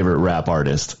his favorite rap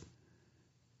artist?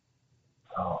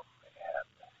 Oh man,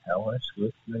 Mihelish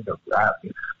listening to rap.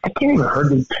 I can't even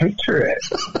hardly picture it.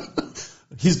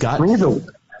 He's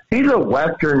a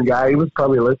Western guy. He was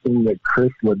probably listening to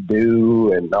Chris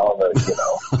Ledoux and all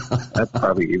the, that's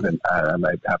probably even, I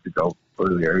might have to go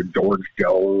earlier, George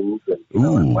Jones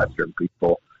and Western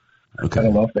people. Okay. I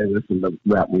don't know if they listen to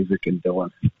rap music in Dillon.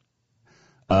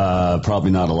 Probably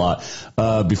not a lot.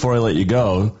 Before I let you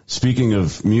go, speaking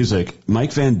of music,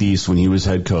 Mike Van Diest, when he was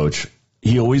head coach,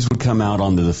 he always would come out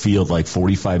onto the field like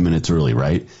 45 minutes early,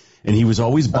 right? And he was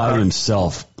always by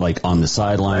himself, like on the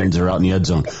sidelines or out in the end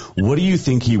zone. What do you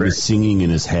think he was singing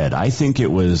in his head? I think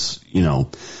it was,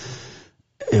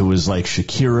 it was like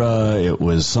Shakira. It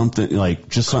was something like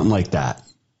that.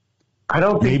 I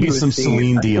don't think maybe he was some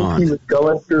Celine Dion. I think he was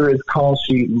going through his call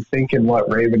sheet and thinking what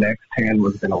Raven X10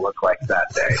 was going to look like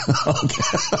that day.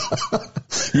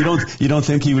 You don't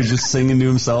think he was just singing to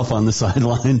himself on the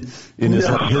sideline in his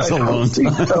alone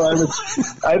time? So.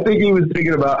 I think he was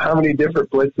thinking about how many different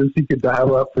blitzes he could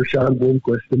dial up for Sean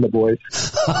Bloomquist and the boys.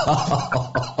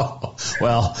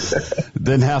 Well,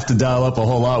 didn't have to dial up a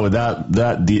whole lot with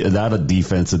that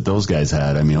defense that those guys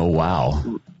had. I mean, oh wow.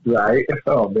 Right.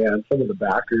 Oh man, some of the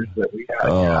backers that we had.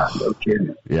 Yeah, no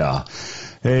kidding. Yeah.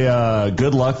 Hey,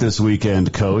 good luck this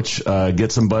weekend, Coach.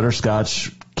 Get some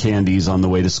butterscotch candies on the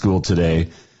way to school today.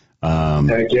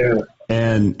 Thank you.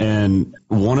 And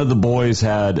one of the boys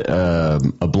had a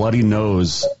bloody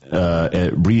nose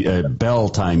at bell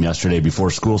time yesterday before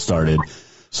school started.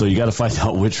 So you got to find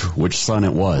out which son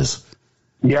it was.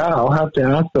 Yeah, I'll have to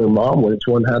ask their mom which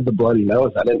one had the bloody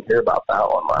nose. I didn't hear about that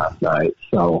one last night.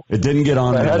 So it didn't get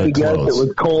on. I had to guess it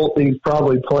was Colt. He's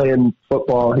probably playing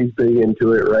football. He's big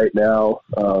into it right now.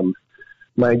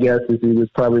 My guess is he was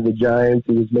probably the Giants.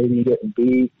 He was maybe getting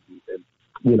beat.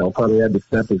 And, probably had to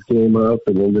step his game up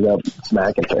and ended up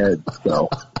smacking heads. So.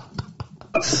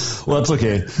 Well, it's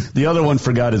okay. The other one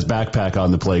forgot his backpack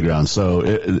on the playground, so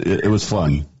it was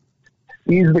fun.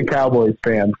 He's the Cowboys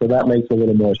fan, so that makes a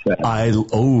little more sense.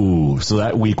 So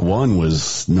that week 1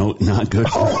 was not good.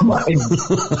 Oh my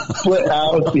split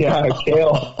house, yeah.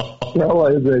 Kale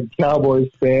is a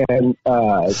Cowboys fan.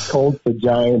 Colt's a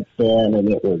Giants fan, and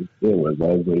it was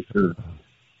ugly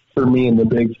for me and the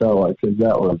big fella because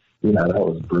that was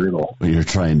brutal. Well, you're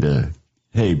trying to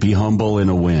be humble in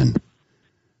a win.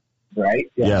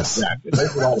 Right? Yeah, yes. Exactly.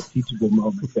 There's a lot of teachable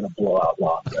moments in a blowout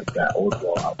loss like that or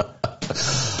blowout.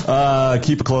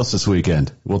 Keep it close this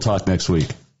weekend. We'll talk next week.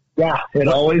 Yeah, it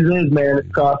always is, man.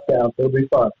 It's Crosstown, so it'll be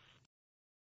fun.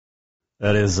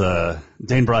 That is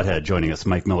Dane Broadhead joining us,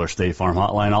 Mike Miller State Farm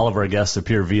Hotline. All of our guests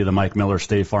appear via the Mike Miller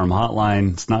State Farm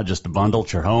Hotline. It's not just a bundle.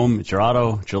 It's your home. It's your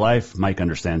auto. It's your life. Mike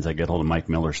understands. I get hold of Mike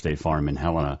Miller State Farm in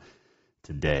Helena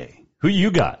today. Who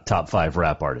you got? Top 5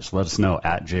 rap artists. Let us know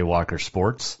at Jay Walker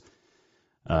Sports.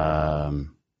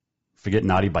 Forget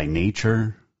Naughty by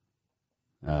Nature.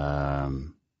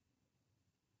 The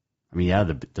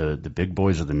big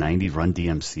boys of the 90s, Run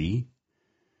DMC.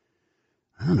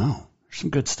 I don't know. There's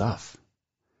some good stuff.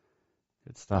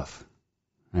 Good stuff.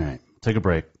 All right, take a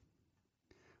break.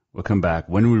 We'll come back.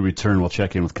 When we return, we'll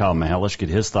check in with Kyle Mihelish, get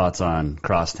his thoughts on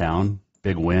Crosstown.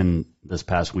 Big win this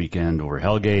past weekend over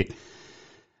Hellgate.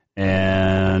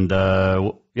 And,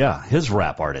 his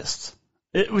rap artists.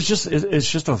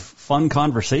 It's just a fun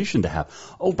conversation to have.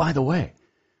 Oh, by the way,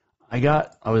 I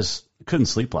couldn't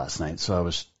sleep last night, so I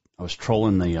was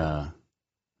trolling the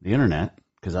internet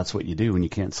because that's what you do when you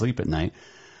can't sleep at night.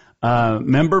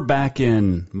 Remember back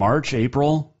in March,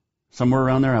 April, somewhere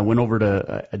around there,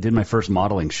 I did my first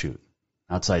modeling shoot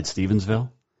outside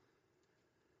Stevensville.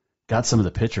 Got some of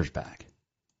the pictures back.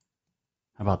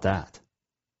 How about that?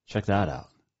 Check that out.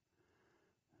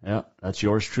 Yep, that's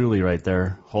yours truly right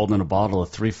there, holding a bottle of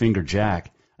Three Finger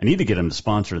Jack. I need to get him to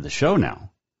sponsor the show now.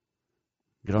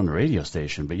 Get on the radio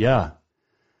station. But yeah,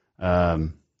 I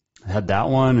had that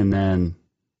one, and then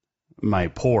my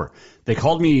pour. They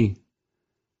called me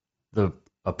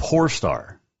a pour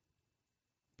star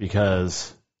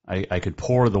because I could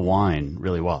pour the wine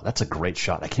really well. That's a great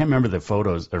shot. I can't remember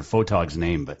the photog's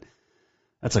name, but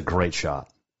that's a great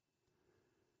shot.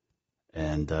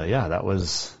 And yeah, that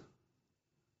was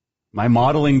my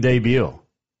modeling debut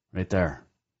right there.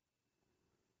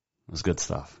 It was good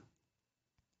stuff.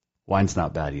 Wine's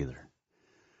not bad either.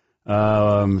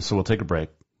 So we'll take a break.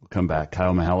 We'll come back.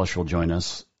 Kyle Mihelish will join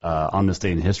us on this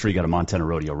day in history. Got a Montana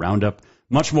Rodeo Roundup.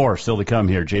 Much more still to come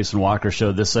here. Jason Walker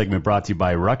Show. This segment brought to you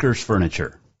by Ruckers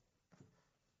Furniture.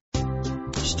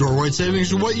 Store-wide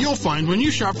savings are what you'll find when you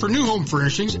shop for new home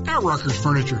furnishings at Ruckers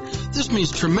Furniture. This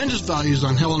means tremendous values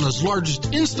on Helena's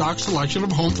largest in-stock selection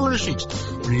of home furnishings.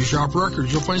 When you shop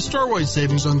Ruckers, you'll find store-wide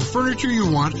savings on the furniture you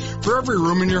want for every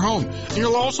room in your home. And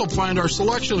you'll also find our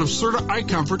selection of Serta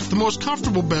iComfort, the most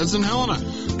comfortable beds in Helena.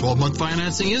 12-month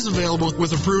financing is available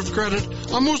with approved credit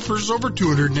on most purchases over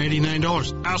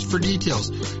 $299. Ask for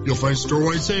details. You'll find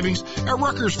store-wide savings at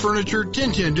Ruckers Furniture,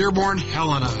 1010 Dearborn,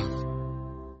 Helena.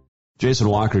 Jason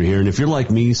Walker here, and if you're like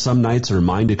me, some nights are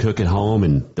mine to cook at home,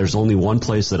 and there's only one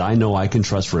place that I know I can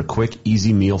trust for a quick,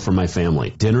 easy meal for my family.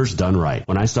 Dinner's Done Right.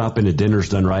 When I stop into Dinner's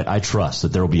Done Right, I trust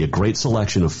that there will be a great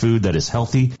selection of food that is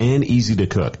healthy and easy to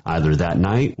cook, either that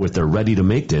night with their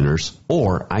ready-to-make dinners,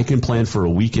 or I can plan for a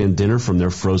weekend dinner from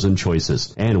their frozen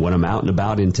choices. And when I'm out and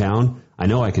about in town, I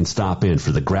know I can stop in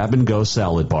for the grab-and-go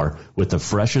salad bar with the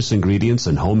freshest ingredients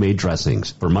and homemade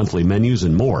dressings. For monthly menus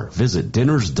and more, visit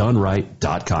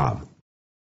dinnersdoneright.com.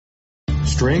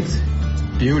 Strength,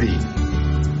 beauty,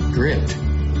 grit,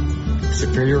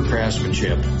 superior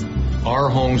craftsmanship. Our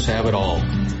homes have it all.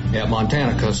 At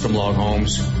Montana Custom Log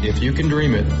Homes, if you can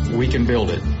dream it, we can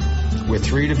build it. With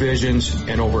 3 divisions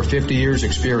and over 50 years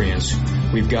experience,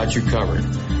 we've got you covered.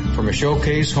 From a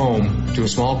showcase home to a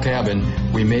small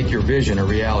cabin, we make your vision a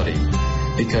reality.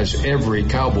 Because every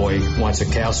cowboy wants a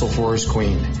castle for his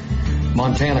queen.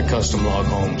 Montana Custom Log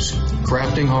Homes,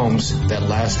 crafting homes that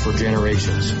last for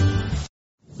generations.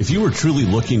 If you were truly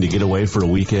looking to get away for a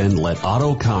weekend, let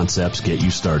Auto Concepts get you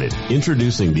started.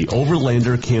 Introducing the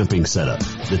Overlander camping setup.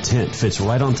 The tent fits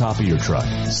right on top of your truck,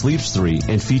 sleeps 3,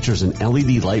 and features an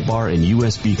LED light bar and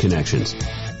USB connections.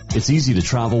 It's easy to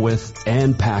travel with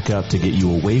and pack up to get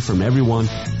you away from everyone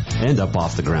and up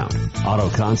off the ground.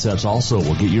 Auto Concepts also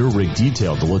will get your rig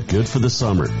detailed to look good for the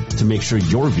summer to make sure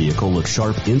your vehicle looks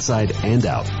sharp inside and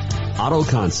out. Auto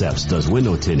Concepts does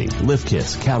window tinting, lift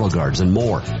kits, cattle guards, and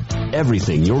more.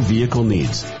 Everything your vehicle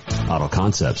needs. Auto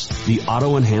Concepts, the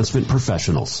auto enhancement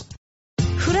professionals.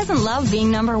 Who doesn't love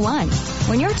being number one?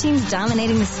 When your team's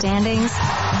dominating the standings,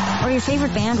 or your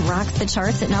favorite band rocks the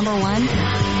charts at number one,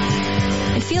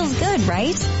 it feels good,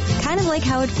 right? Kind of like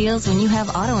how it feels when you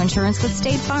have auto insurance with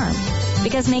State Farm.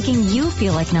 Because making you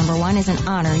feel like number one is an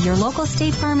honor your local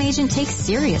State Farm agent takes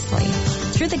seriously.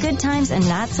 Through the good times and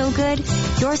not so good,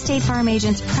 your State Farm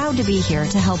agent's proud to be here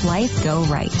to help life go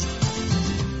right.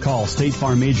 Call State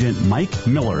Farm agent Mike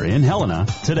Miller in Helena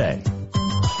today.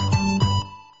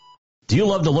 Do you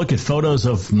love to look at photos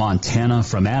of Montana,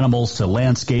 from animals to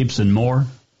landscapes and more?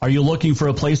 Are you looking for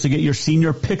a place to get your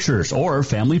senior pictures or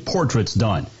family portraits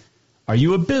done? Are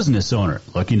you a business owner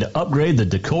looking to upgrade the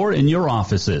decor in your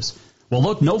offices? Well,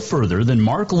 look no further than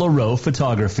Mark LaRoe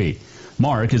Photography.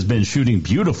 Mark has been shooting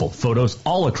beautiful photos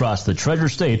all across the Treasure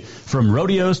State, from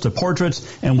rodeos to portraits,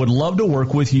 and would love to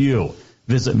work with you.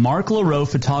 Visit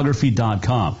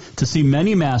marklaroephotography.com to see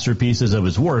many masterpieces of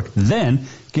his work, then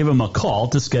give him a call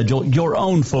to schedule your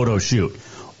own photo shoot.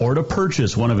 Or to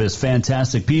purchase one of his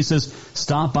fantastic pieces,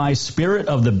 stop by Spirit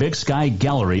of the Big Sky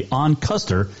Gallery on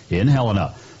Custer in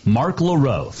Helena.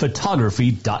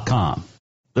 marklaroephotography.com.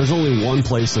 There's only one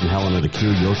place in Helena to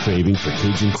cure your craving for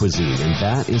Cajun cuisine, and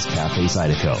that is Cafe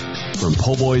Zydeco. From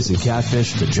po' boys and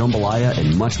catfish to jambalaya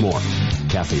and much more,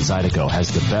 Cafe Zydeco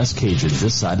has the best Cajun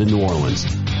this side of New Orleans.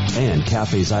 And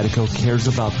Cafe Zydeco cares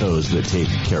about those that take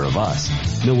care of us.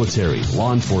 Military,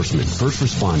 law enforcement, first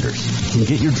responders can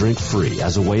get your drink free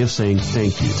as a way of saying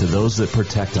thank you to those that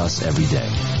protect us every day.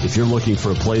 If you're looking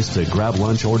for a place to grab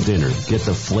lunch or dinner, get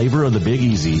the flavor of the Big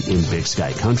Easy in Big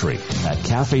Sky Country at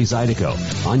Cafe Zydeco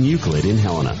on Euclid in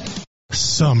Helena.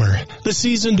 Summer, the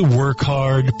season to work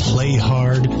hard, play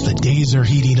hard. The days are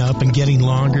heating up and getting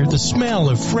longer. The smell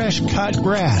of fresh cut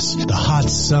grass, the hot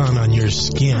sun on your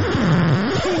skin.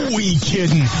 We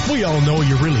kidding. We all know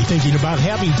you're really thinking about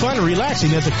having fun and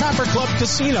relaxing at the Copper Club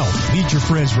Casino. Meet your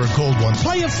friends for a cold one.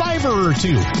 Play a $5 or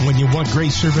two. When you want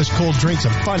great service, cold drinks,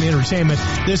 and fun entertainment,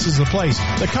 this is the place.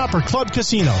 The Copper Club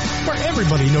Casino, where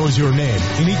everybody knows your name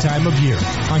any time of year.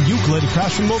 On Euclid,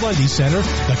 across from Molendi Center,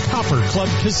 the Copper Club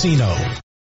Casino.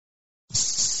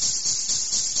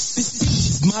 This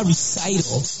is my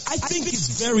recital. I think it's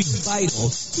very vital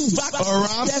to rock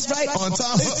around. That's right. On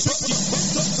time. Here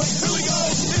we go.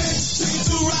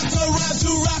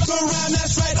 To rock around.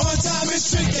 That's right. On time.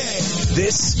 It's tricky.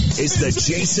 This is the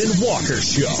Jason Walker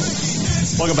Show.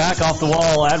 Welcome back, Off the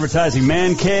Wall Advertising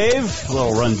Man Cave. A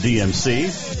little Run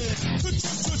DMC.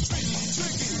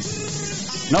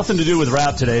 Nothing to do with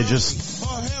rap today. Just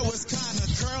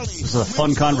it was a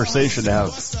fun conversation to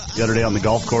have the other day on the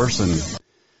golf course,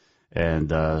 and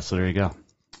so there you go.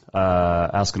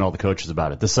 Asking all the coaches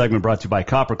about it. This segment brought to you by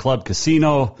Copper Club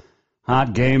Casino.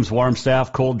 Hot games, warm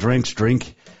staff, cold drinks,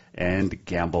 drink and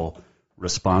gamble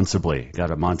responsibly.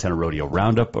 Got a Montana Rodeo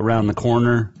Roundup around the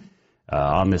corner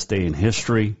on this day in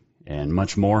history and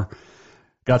much more.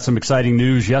 Got some exciting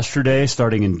news yesterday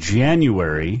starting in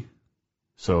January.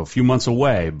 So a few months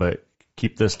away, but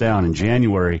keep this down. In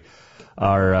January,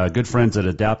 our good friends at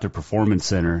Adaptive Performance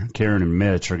Center, Karen and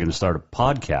Mitch, are going to start a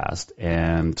podcast,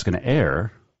 and it's going to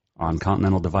air on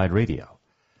Continental Divide Radio.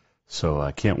 So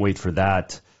I can't wait for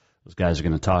that. Those guys are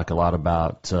going to talk a lot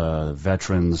about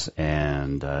veterans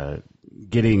and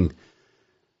getting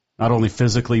not only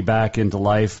physically back into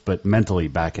life, but mentally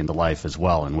back into life as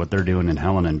well. And what they're doing in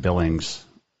Helena and Billings,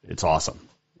 it's awesome.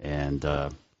 And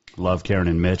love Karen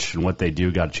and Mitch and what they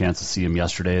do. Got a chance to see them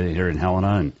yesterday here in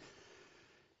Helena, and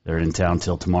they're in town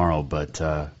till tomorrow. But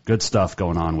good stuff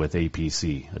going on with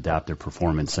APC, Adaptive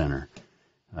Performance Center,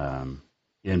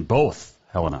 in both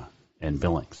Helena and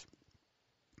Billings.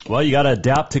 Well, you got to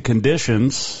adapt to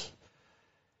conditions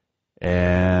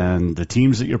and the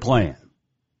teams that you're playing.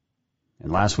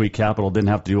 And last week, Capital didn't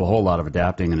have to do a whole lot of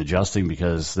adapting and adjusting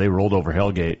because they rolled over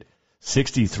Hellgate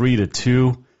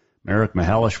 63-2. Merrick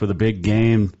Mahalish with a big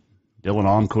game. Dylan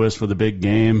Almquist with a big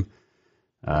game.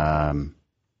 Yeah.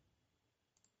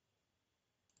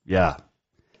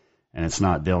 And it's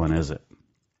not Dylan, is it?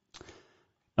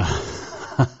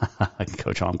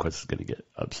 Coach Almquist is going to get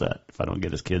upset if I don't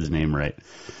get his kid's name right.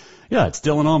 Yeah, it's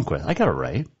Dylan Almquist. I got it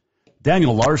right.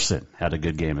 Daniel Larson had a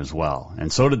good game as well.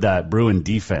 And so did that Bruin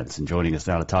defense. And joining us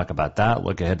now to talk about that,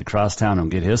 look ahead to Crosstown and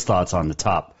get his thoughts on the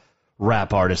top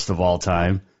rap artist of all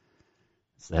time.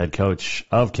 It's the head coach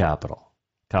of Capital,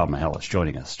 Kyle Mahalish,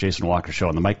 joining us. Jason Walker Show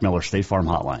on the Mike Miller State Farm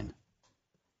Hotline.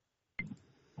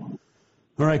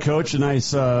 All right, Coach, a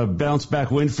nice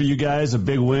bounce-back win for you guys, a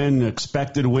big win,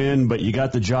 expected win, but you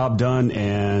got the job done,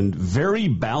 and very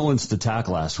balanced attack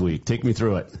last week. Take me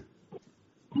through it.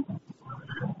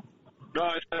 No,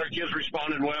 I thought our kids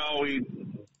responded well.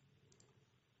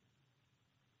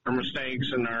 Our mistakes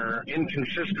and our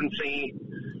inconsistency,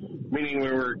 meaning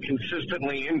we were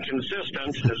consistently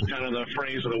inconsistent, is kind of the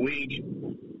phrase of the week.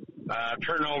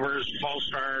 Turnovers, false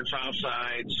starts,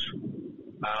 offsides,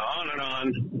 on and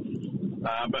on.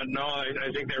 But no,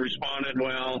 I think they responded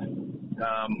well.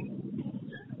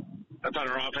 I thought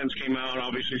our offense came out,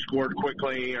 obviously scored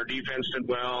quickly. Our defense did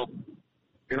well.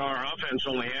 You know, our offense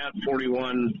only had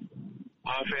 41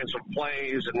 offensive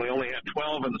plays, and we only had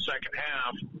 12 in the second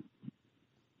half.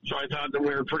 So I thought that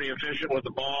we were pretty efficient with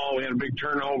the ball. We had a big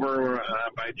turnover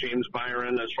by James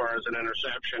Byron as far as an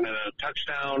interception and a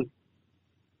touchdown.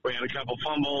 We had a couple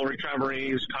fumble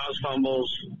recoveries, caused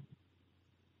fumbles.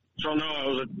 So, no, it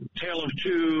was a tale of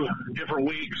two different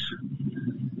weeks.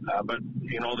 But,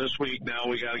 you know, this week now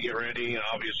we got to get ready.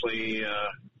 Obviously,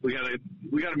 we got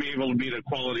to be able to beat a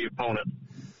quality opponent.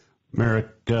 Merrick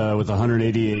with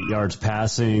 188 yards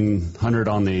passing, 100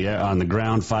 on the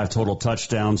ground, 5 total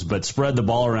touchdowns, but spread the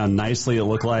ball around nicely, it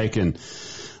looked like, and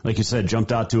like you said,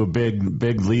 jumped out to a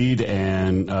big lead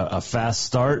and a fast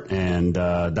start, and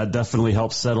that definitely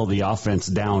helps settle the offense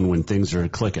down when things are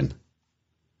clicking.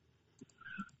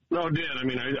 No, it did. I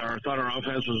mean, I thought our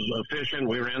offense was efficient.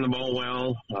 We ran the ball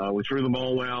well. We threw the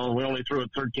ball well. We only threw it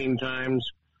 13 times,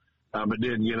 but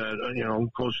did get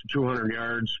close to 200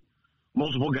 yards.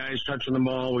 Multiple guys touching the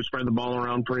ball. We spread the ball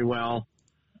around pretty well.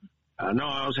 No,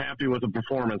 I was happy with the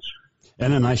performance.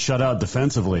 And a nice shutout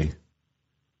defensively.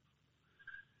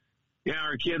 Yeah,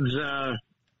 our kids,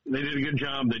 they did a good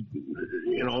job. That,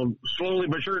 you know, slowly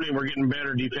but surely we're getting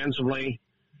better defensively.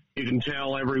 You can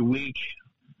tell every week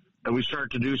we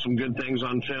start to do some good things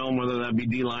on film, whether that be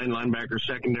D-line, linebacker,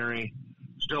 secondary.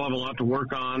 Still have a lot to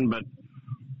work on, but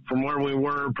from where we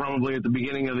were probably at the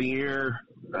beginning of the year,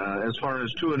 as far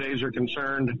as two-a-days are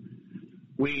concerned,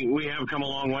 we have come a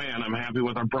long way, and I'm happy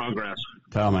with our progress.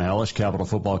 Kyle Mihelish, Capital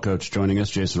football coach, joining us.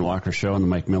 Jason Walker Show on the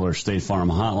Mike Miller State Farm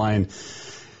Hotline.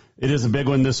 It is a big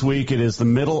one this week. It is the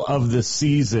middle of the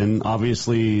season.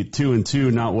 Obviously,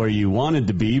 2-2, not where you wanted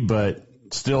to be, but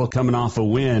still coming off a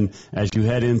win as you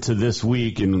head into this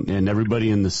week, and everybody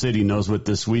in the city knows what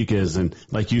this week is. And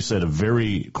like you said, a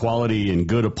very quality and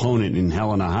good opponent in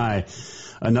Helena High.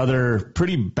 Another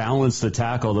pretty balanced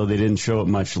attack, although they didn't show it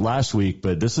much last week,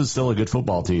 but this is still a good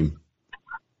football team.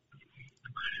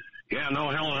 Yeah, no,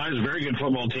 Helena High is a very good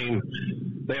football team.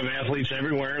 They have athletes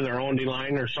everywhere. Their own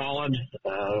D-line are solid.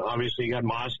 Obviously, you got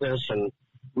Mostas and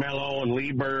Mello and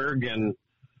Lieberg and,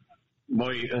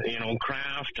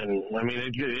 Kraft. And, I mean,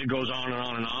 it goes on and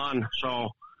on and on. So,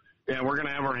 yeah, we're going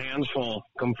to have our hands full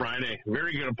come Friday.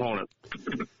 Very good opponent.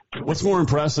 What's more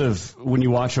impressive when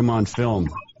you watch them on film?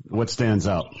 What stands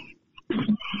out?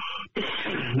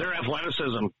 Their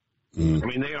athleticism. I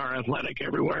mean, they are athletic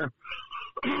everywhere,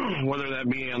 whether that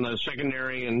be on the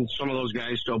secondary, and some of those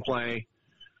guys still play.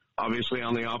 Obviously,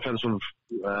 on the offensive,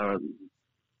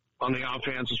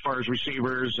 as far as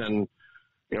receivers, and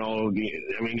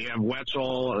you have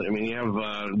Wetzel. I mean, you have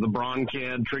the Braun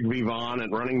kid, Trigby Vaughn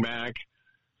at running back.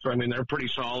 So, I mean, they're pretty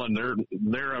solid.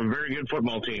 They're a very good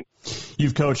football team.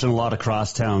 You've coached in a lot of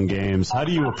crosstown games. How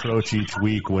do you approach each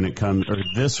week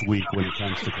this week when it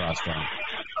comes to crosstown?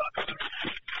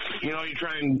 You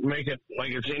try and make it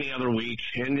like it's any other week,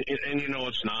 and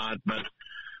it's not. But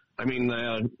I mean,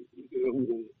 the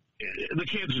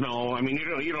kids know. I mean,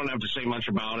 you don't have to say much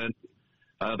about it.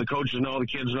 The coaches know, the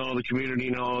kids know, the community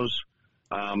knows.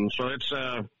 So it's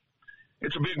a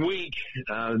big week.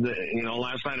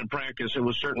 Last night at practice, it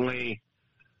was certainly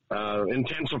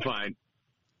intensified.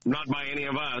 Not by any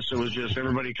of us. It was just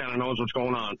everybody kind of knows what's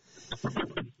going on.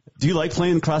 Do you like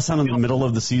playing crosstown in the middle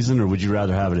of the season, or would you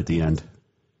rather have it at the end?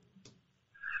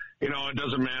 It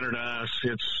doesn't matter to us.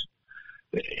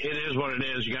 It is what it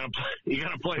is. You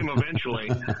gotta play them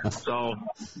eventually. So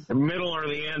the middle or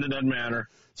the end, it doesn't matter.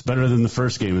 It's better than the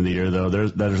first game of the year, though.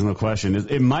 There's no question.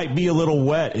 It might be a little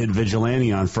wet at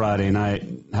Vigilante on Friday night.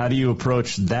 How do you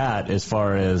approach that as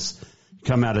far as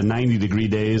come out of 90-degree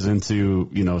days into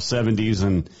 70s,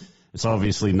 and it's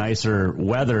obviously nicer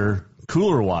weather,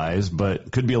 cooler-wise,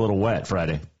 but could be a little wet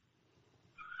Friday?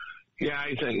 Yeah,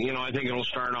 I think it'll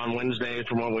start on Wednesday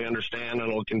from what we understand, and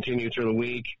it'll continue through the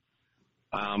week.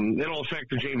 It'll affect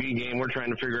the JV game. We're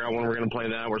trying to figure out when we're going to play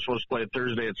that. We're supposed to play it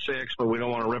Thursday at 6, but we don't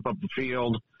want to rip up the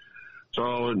field.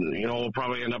 So, we'll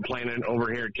probably end up playing it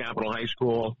over here at Capital High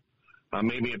School,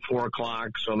 maybe at 4 o'clock.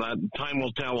 So that time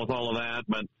will tell with all of that.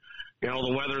 But,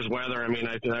 the weather's weather. I mean,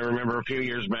 I remember a few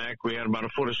years back we had about a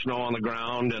foot of snow on the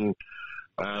ground, and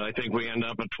I think we end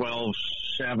up a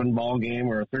 12-7 ball game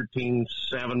or a 13-7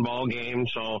 ball game.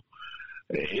 So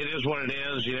it is what it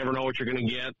is. You never know what you're going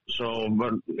to get. So,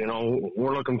 but,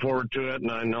 we're looking forward to it,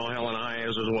 and I know Helena High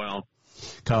is as well.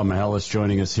 Kyle Mihelish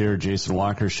joining us here, Jason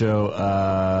Walker Show.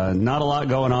 Not a lot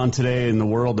going on today in the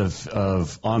world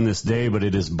of on this day, but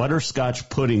it is Butterscotch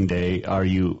Pudding Day. Are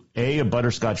you A,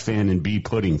 butterscotch fan, and B,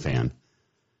 pudding fan?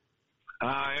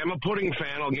 I am a pudding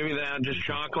fan. I'll give you that. Just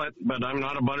chocolate, but I'm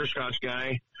not a butterscotch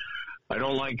guy. I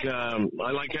don't like, I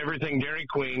like everything Dairy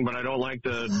Queen, but I don't like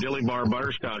the Dilly Bar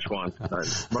butterscotch one.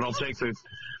 But I'll take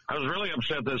I was really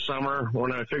upset this summer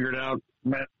when I figured out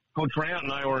Coach Rant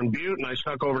and I were in Butte, and I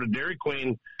snuck over to Dairy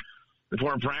Queen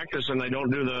before practice, and they don't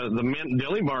do the mint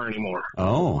Dilly Bar anymore.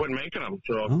 Oh. Quit making them,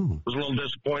 so I was a little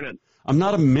disappointed. I'm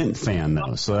not a mint fan,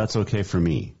 though, so that's okay for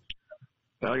me.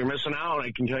 Well, you're missing out,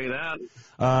 I can tell you that.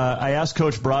 I asked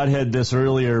Coach Broadhead this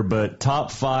earlier, but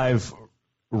top 5,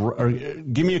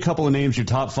 give me a couple of names, your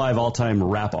top 5 all-time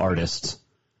rap artists.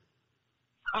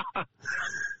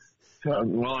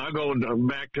 Well, I'll go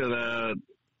back to the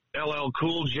LL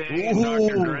Cool J and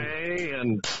Dr. Dre,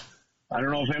 and I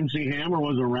don't know if MC Hammer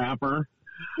was a rapper.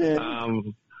 Yeah.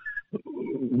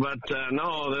 But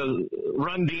the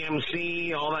Run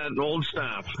DMC, all that old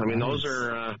stuff. I mean, those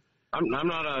are. I'm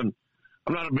not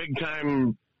a big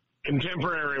time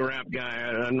contemporary rap guy.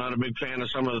 I'm not a big fan of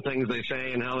some of the things they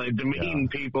say and how they demean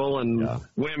people and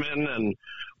women and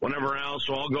whatever else.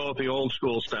 So I'll go with the old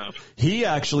school stuff. He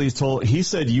actually he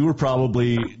said you were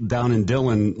probably down in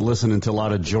Dillon listening to a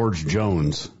lot of George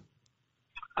Jones.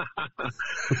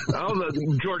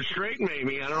 The George Strait,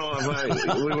 maybe. I don't know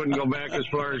if we wouldn't go back as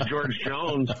far as George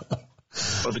Jones.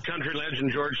 But the country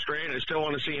legend George Strait, I still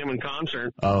want to see him in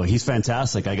concert. Oh, he's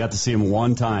fantastic. I got to see him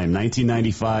one time,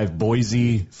 1995,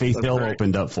 Boise, Faith Hill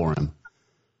opened up for him.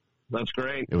 That's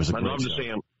great. It was a I'd great love show. to see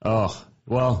him. Oh,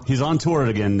 well, he's on tour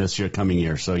again this coming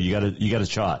year, so you got a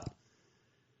shot.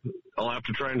 I'll have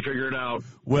to try and figure it out.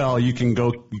 Well, you can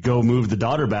go move the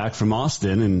daughter back from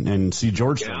Austin and see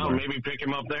George. Yeah, somewhere. maybe pick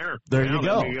him up there. There you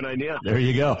go. That'd be a good idea. There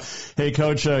you go. Hey,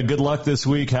 Coach, good luck this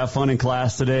week. Have fun in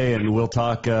class today, and we'll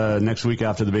talk next week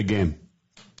after the big game.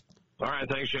 All right,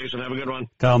 thanks, Jason. Have a good one.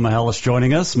 Kyle Mihalis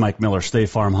joining us. Mike Miller, State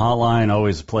Farm Hotline.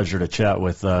 Always a pleasure to chat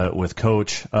with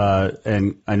Coach.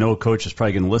 And I know Coach is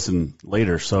probably going to listen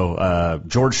later. So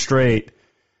George Strait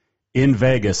in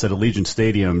Vegas at Allegiant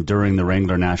Stadium during the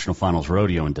Wrangler National Finals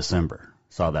Rodeo in December.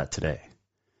 Saw that today.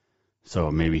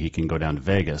 So maybe he can go down to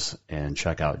Vegas and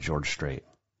check out George Strait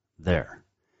there.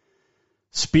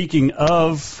 Speaking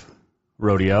of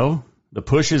rodeo, the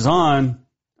push is on.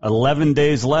 11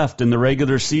 days left in the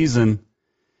regular season.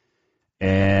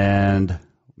 And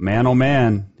man, oh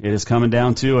man, it is coming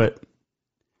down to it.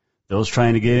 Those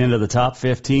trying to get into the top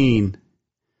 15,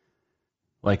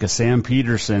 like a Sam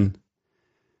Peterson.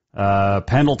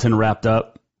 Pendleton wrapped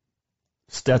up.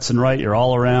 Stetson Wright, you're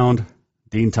all around.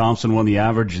 Dean Thompson won the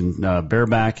average in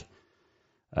bareback.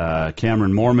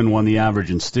 Cameron Mormon won the average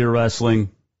in steer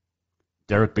wrestling.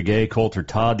 Derek Begay, Coulter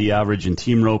Todd, the average in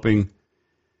team roping.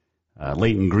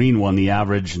 Leighton Green won the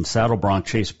average in saddle bronc.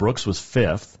 Chase Brooks was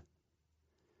fifth.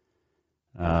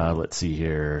 Let's see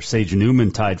here. Sage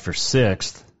Newman tied for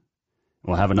sixth.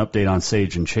 We'll have an update on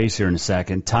Sage and Chase here in a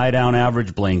second. Tie down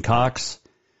average, Blaine Cox.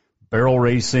 Barrel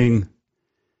racing,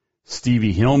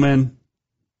 Stevie Hillman.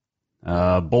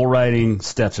 Bull riding,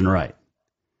 Stetson Wright.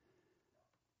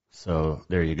 So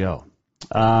there you go.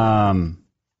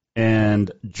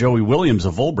 And Joey Williams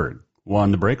of Volberg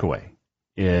won the breakaway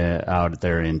out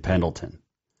there in Pendleton.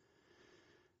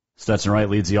 Stetson Wright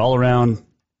leads the all-around.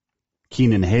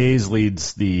 Keenan Hayes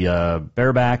leads the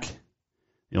bareback.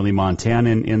 The only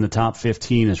Montanan in the top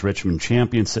 15 is Richmond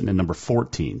Champion, sitting at number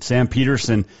 14. Sam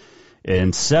Peterson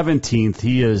in 17th.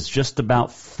 He is just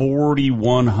about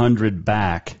 4,100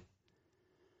 back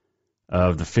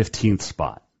of the 15th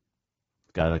spot.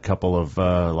 Got a couple of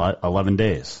 11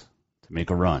 days to make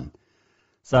a run.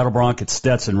 Saddle bronc at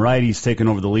Stetson Wright. He's taken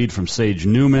over the lead from Sage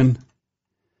Newman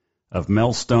of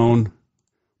Melstone.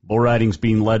 Bull riding's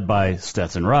being led by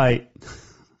Stetson Wright.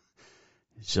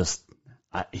 It's just,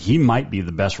 he might be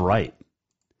the best Wright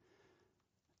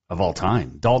of all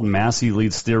time. Dalton Massey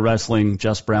leads steer wrestling.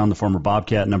 Jess Brown, the former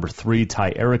Bobcat, number 3.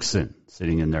 Ty Erickson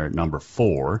sitting in there at number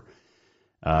 4.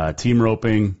 Team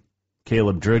roping,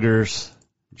 Caleb Driggers,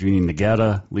 Jeannie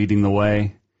Nagetta leading the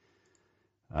way.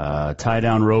 Tie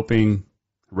down roping,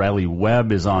 Riley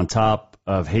Webb is on top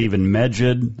of Haven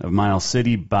Medjid of Miles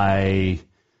City by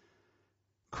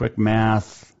quick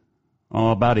math,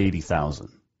 about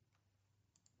 80,000,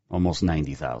 almost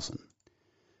 90,000.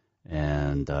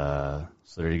 And so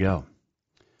there you go.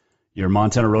 Your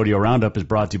Montana Rodeo Roundup is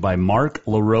brought to you by Mark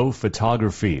LaRoe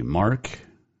Photography. Mark,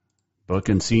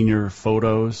 booking senior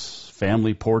photos,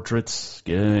 family portraits.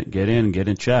 Get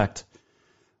in checked.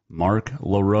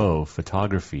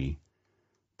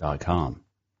 MarkLaRoePhotography.com.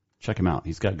 Check him out.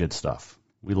 He's got good stuff.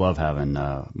 We love having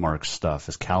Mark's stuff.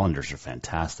 His calendars are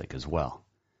fantastic as well.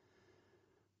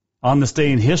 On this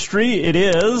day in history, it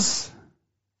is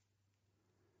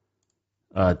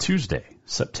Tuesday,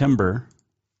 September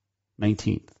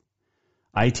 19th.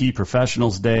 IT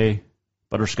Professionals Day,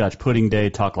 Butterscotch Pudding Day,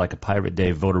 Talk Like a Pirate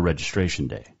Day, Voter Registration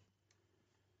Day.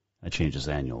 That changes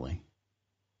annually.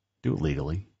 Do it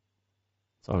legally.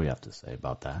 That's all we have to say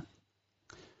about that.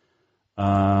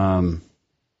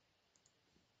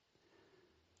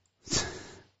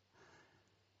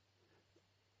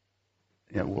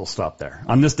 Yeah, we'll stop there.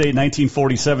 On this date,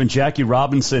 1947, Jackie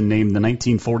Robinson named the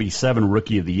 1947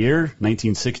 Rookie of the Year.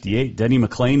 1968, Denny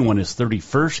McLain won his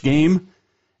 31st game,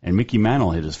 and Mickey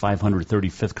Mantle hit his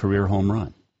 535th career home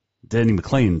run. Denny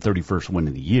McLain, 31st win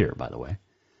of the year, by the way.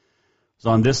 So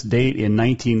on this date in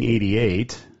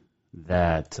 1988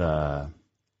 that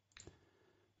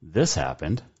this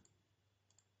happened.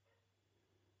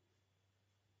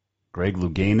 Greg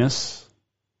Louganis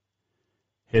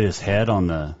hit his head on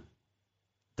the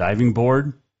diving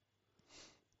board,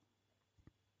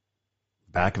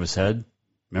 back of his head.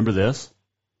 Remember this?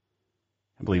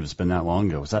 I believe it's been that long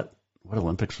ago. Was that, what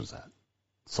Olympics was that?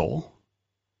 Seoul?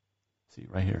 See,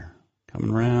 right here.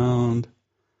 Coming around.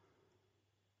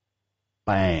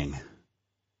 Bang.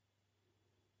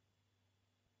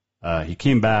 He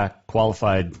came back,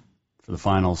 qualified for the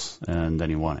finals, and then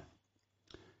he won it.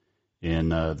 In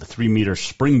the 3-meter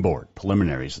springboard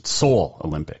preliminaries at Seoul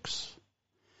Olympics.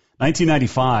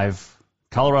 1995,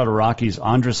 Colorado Rockies'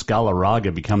 Andres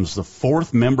Galarraga becomes the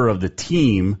 4th member of the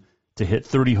team to hit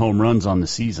 30 home runs on the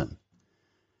season.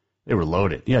 They were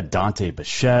loaded. You had Dante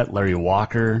Bichette, Larry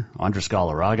Walker, Andres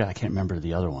Galarraga. I can't remember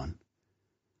the other one.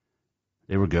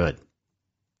 They were good.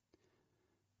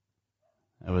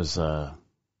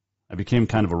 I became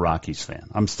kind of a Rockies fan.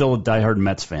 I'm still a diehard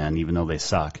Mets fan, even though they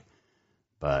suck.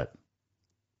 But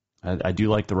I do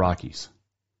like the Rockies.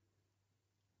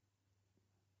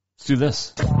 Let's do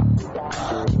this.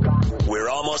 We're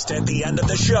almost at the end of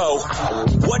the show.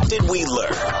 What did we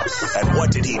learn? And what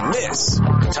did he miss?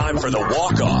 Time for the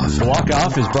walk-off. The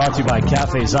walk-off is brought to you by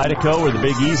Cafe Zydeco, where the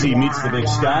Big Easy meets the Big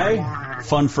Sky.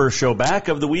 Fun first show back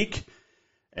of the week.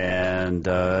 And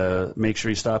make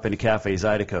sure you stop into Cafe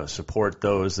Zydeco. Support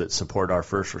those that support our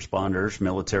first responders,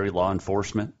 military, law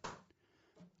enforcement,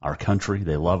 our country.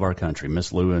 They love our country.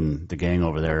 Miss Lou and the gang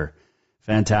over there,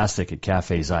 fantastic at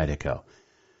Cafe Zydeco.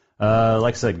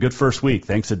 Like I said, good first week.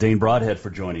 Thanks to Dane Broadhead for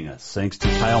joining us. Thanks to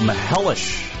Kyle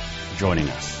Mihelish for joining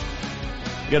us.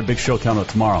 We got a big show coming up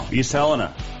tomorrow. East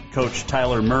Helena, Coach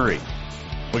Tyler Murray.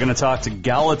 We're going to talk to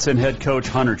Gallatin head coach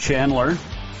Hunter Chandler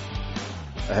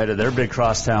ahead of their big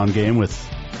crosstown game with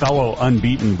fellow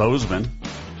unbeaten Bozeman.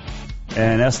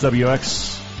 And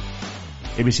SWX,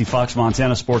 ABC Fox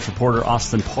Montana sports reporter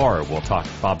Austin Parr will talk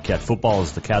Bobcat football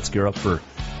as the Cats gear up for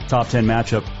top 10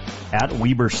 matchup at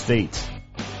Weber State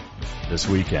this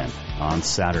weekend on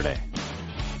Saturday.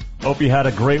 Hope you had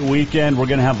a great weekend. We're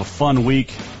going to have a fun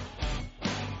week.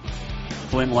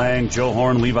 Clint Lang, Joe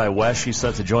Horn, Levi Wesh, he's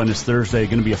set to join us Thursday.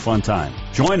 Going to be a fun time.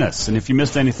 Join us. And if you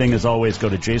missed anything, as always, go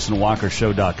to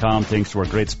JasonWalkerShow.com. Thanks to our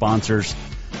great sponsors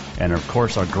and, of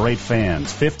course, our great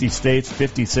fans. 50 states,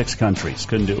 56 countries.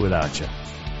 Couldn't do it without you.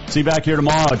 See you back here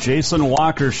tomorrow, Jason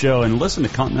Walker Show, and listen to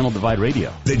Continental Divide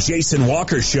Radio. The Jason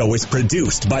Walker Show is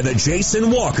produced by the Jason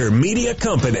Walker Media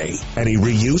Company. Any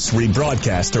reuse,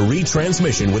 rebroadcast, or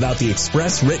retransmission without the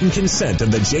express written consent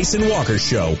of the Jason Walker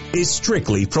Show is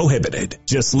strictly prohibited.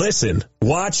 Just listen,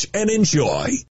 watch, and enjoy.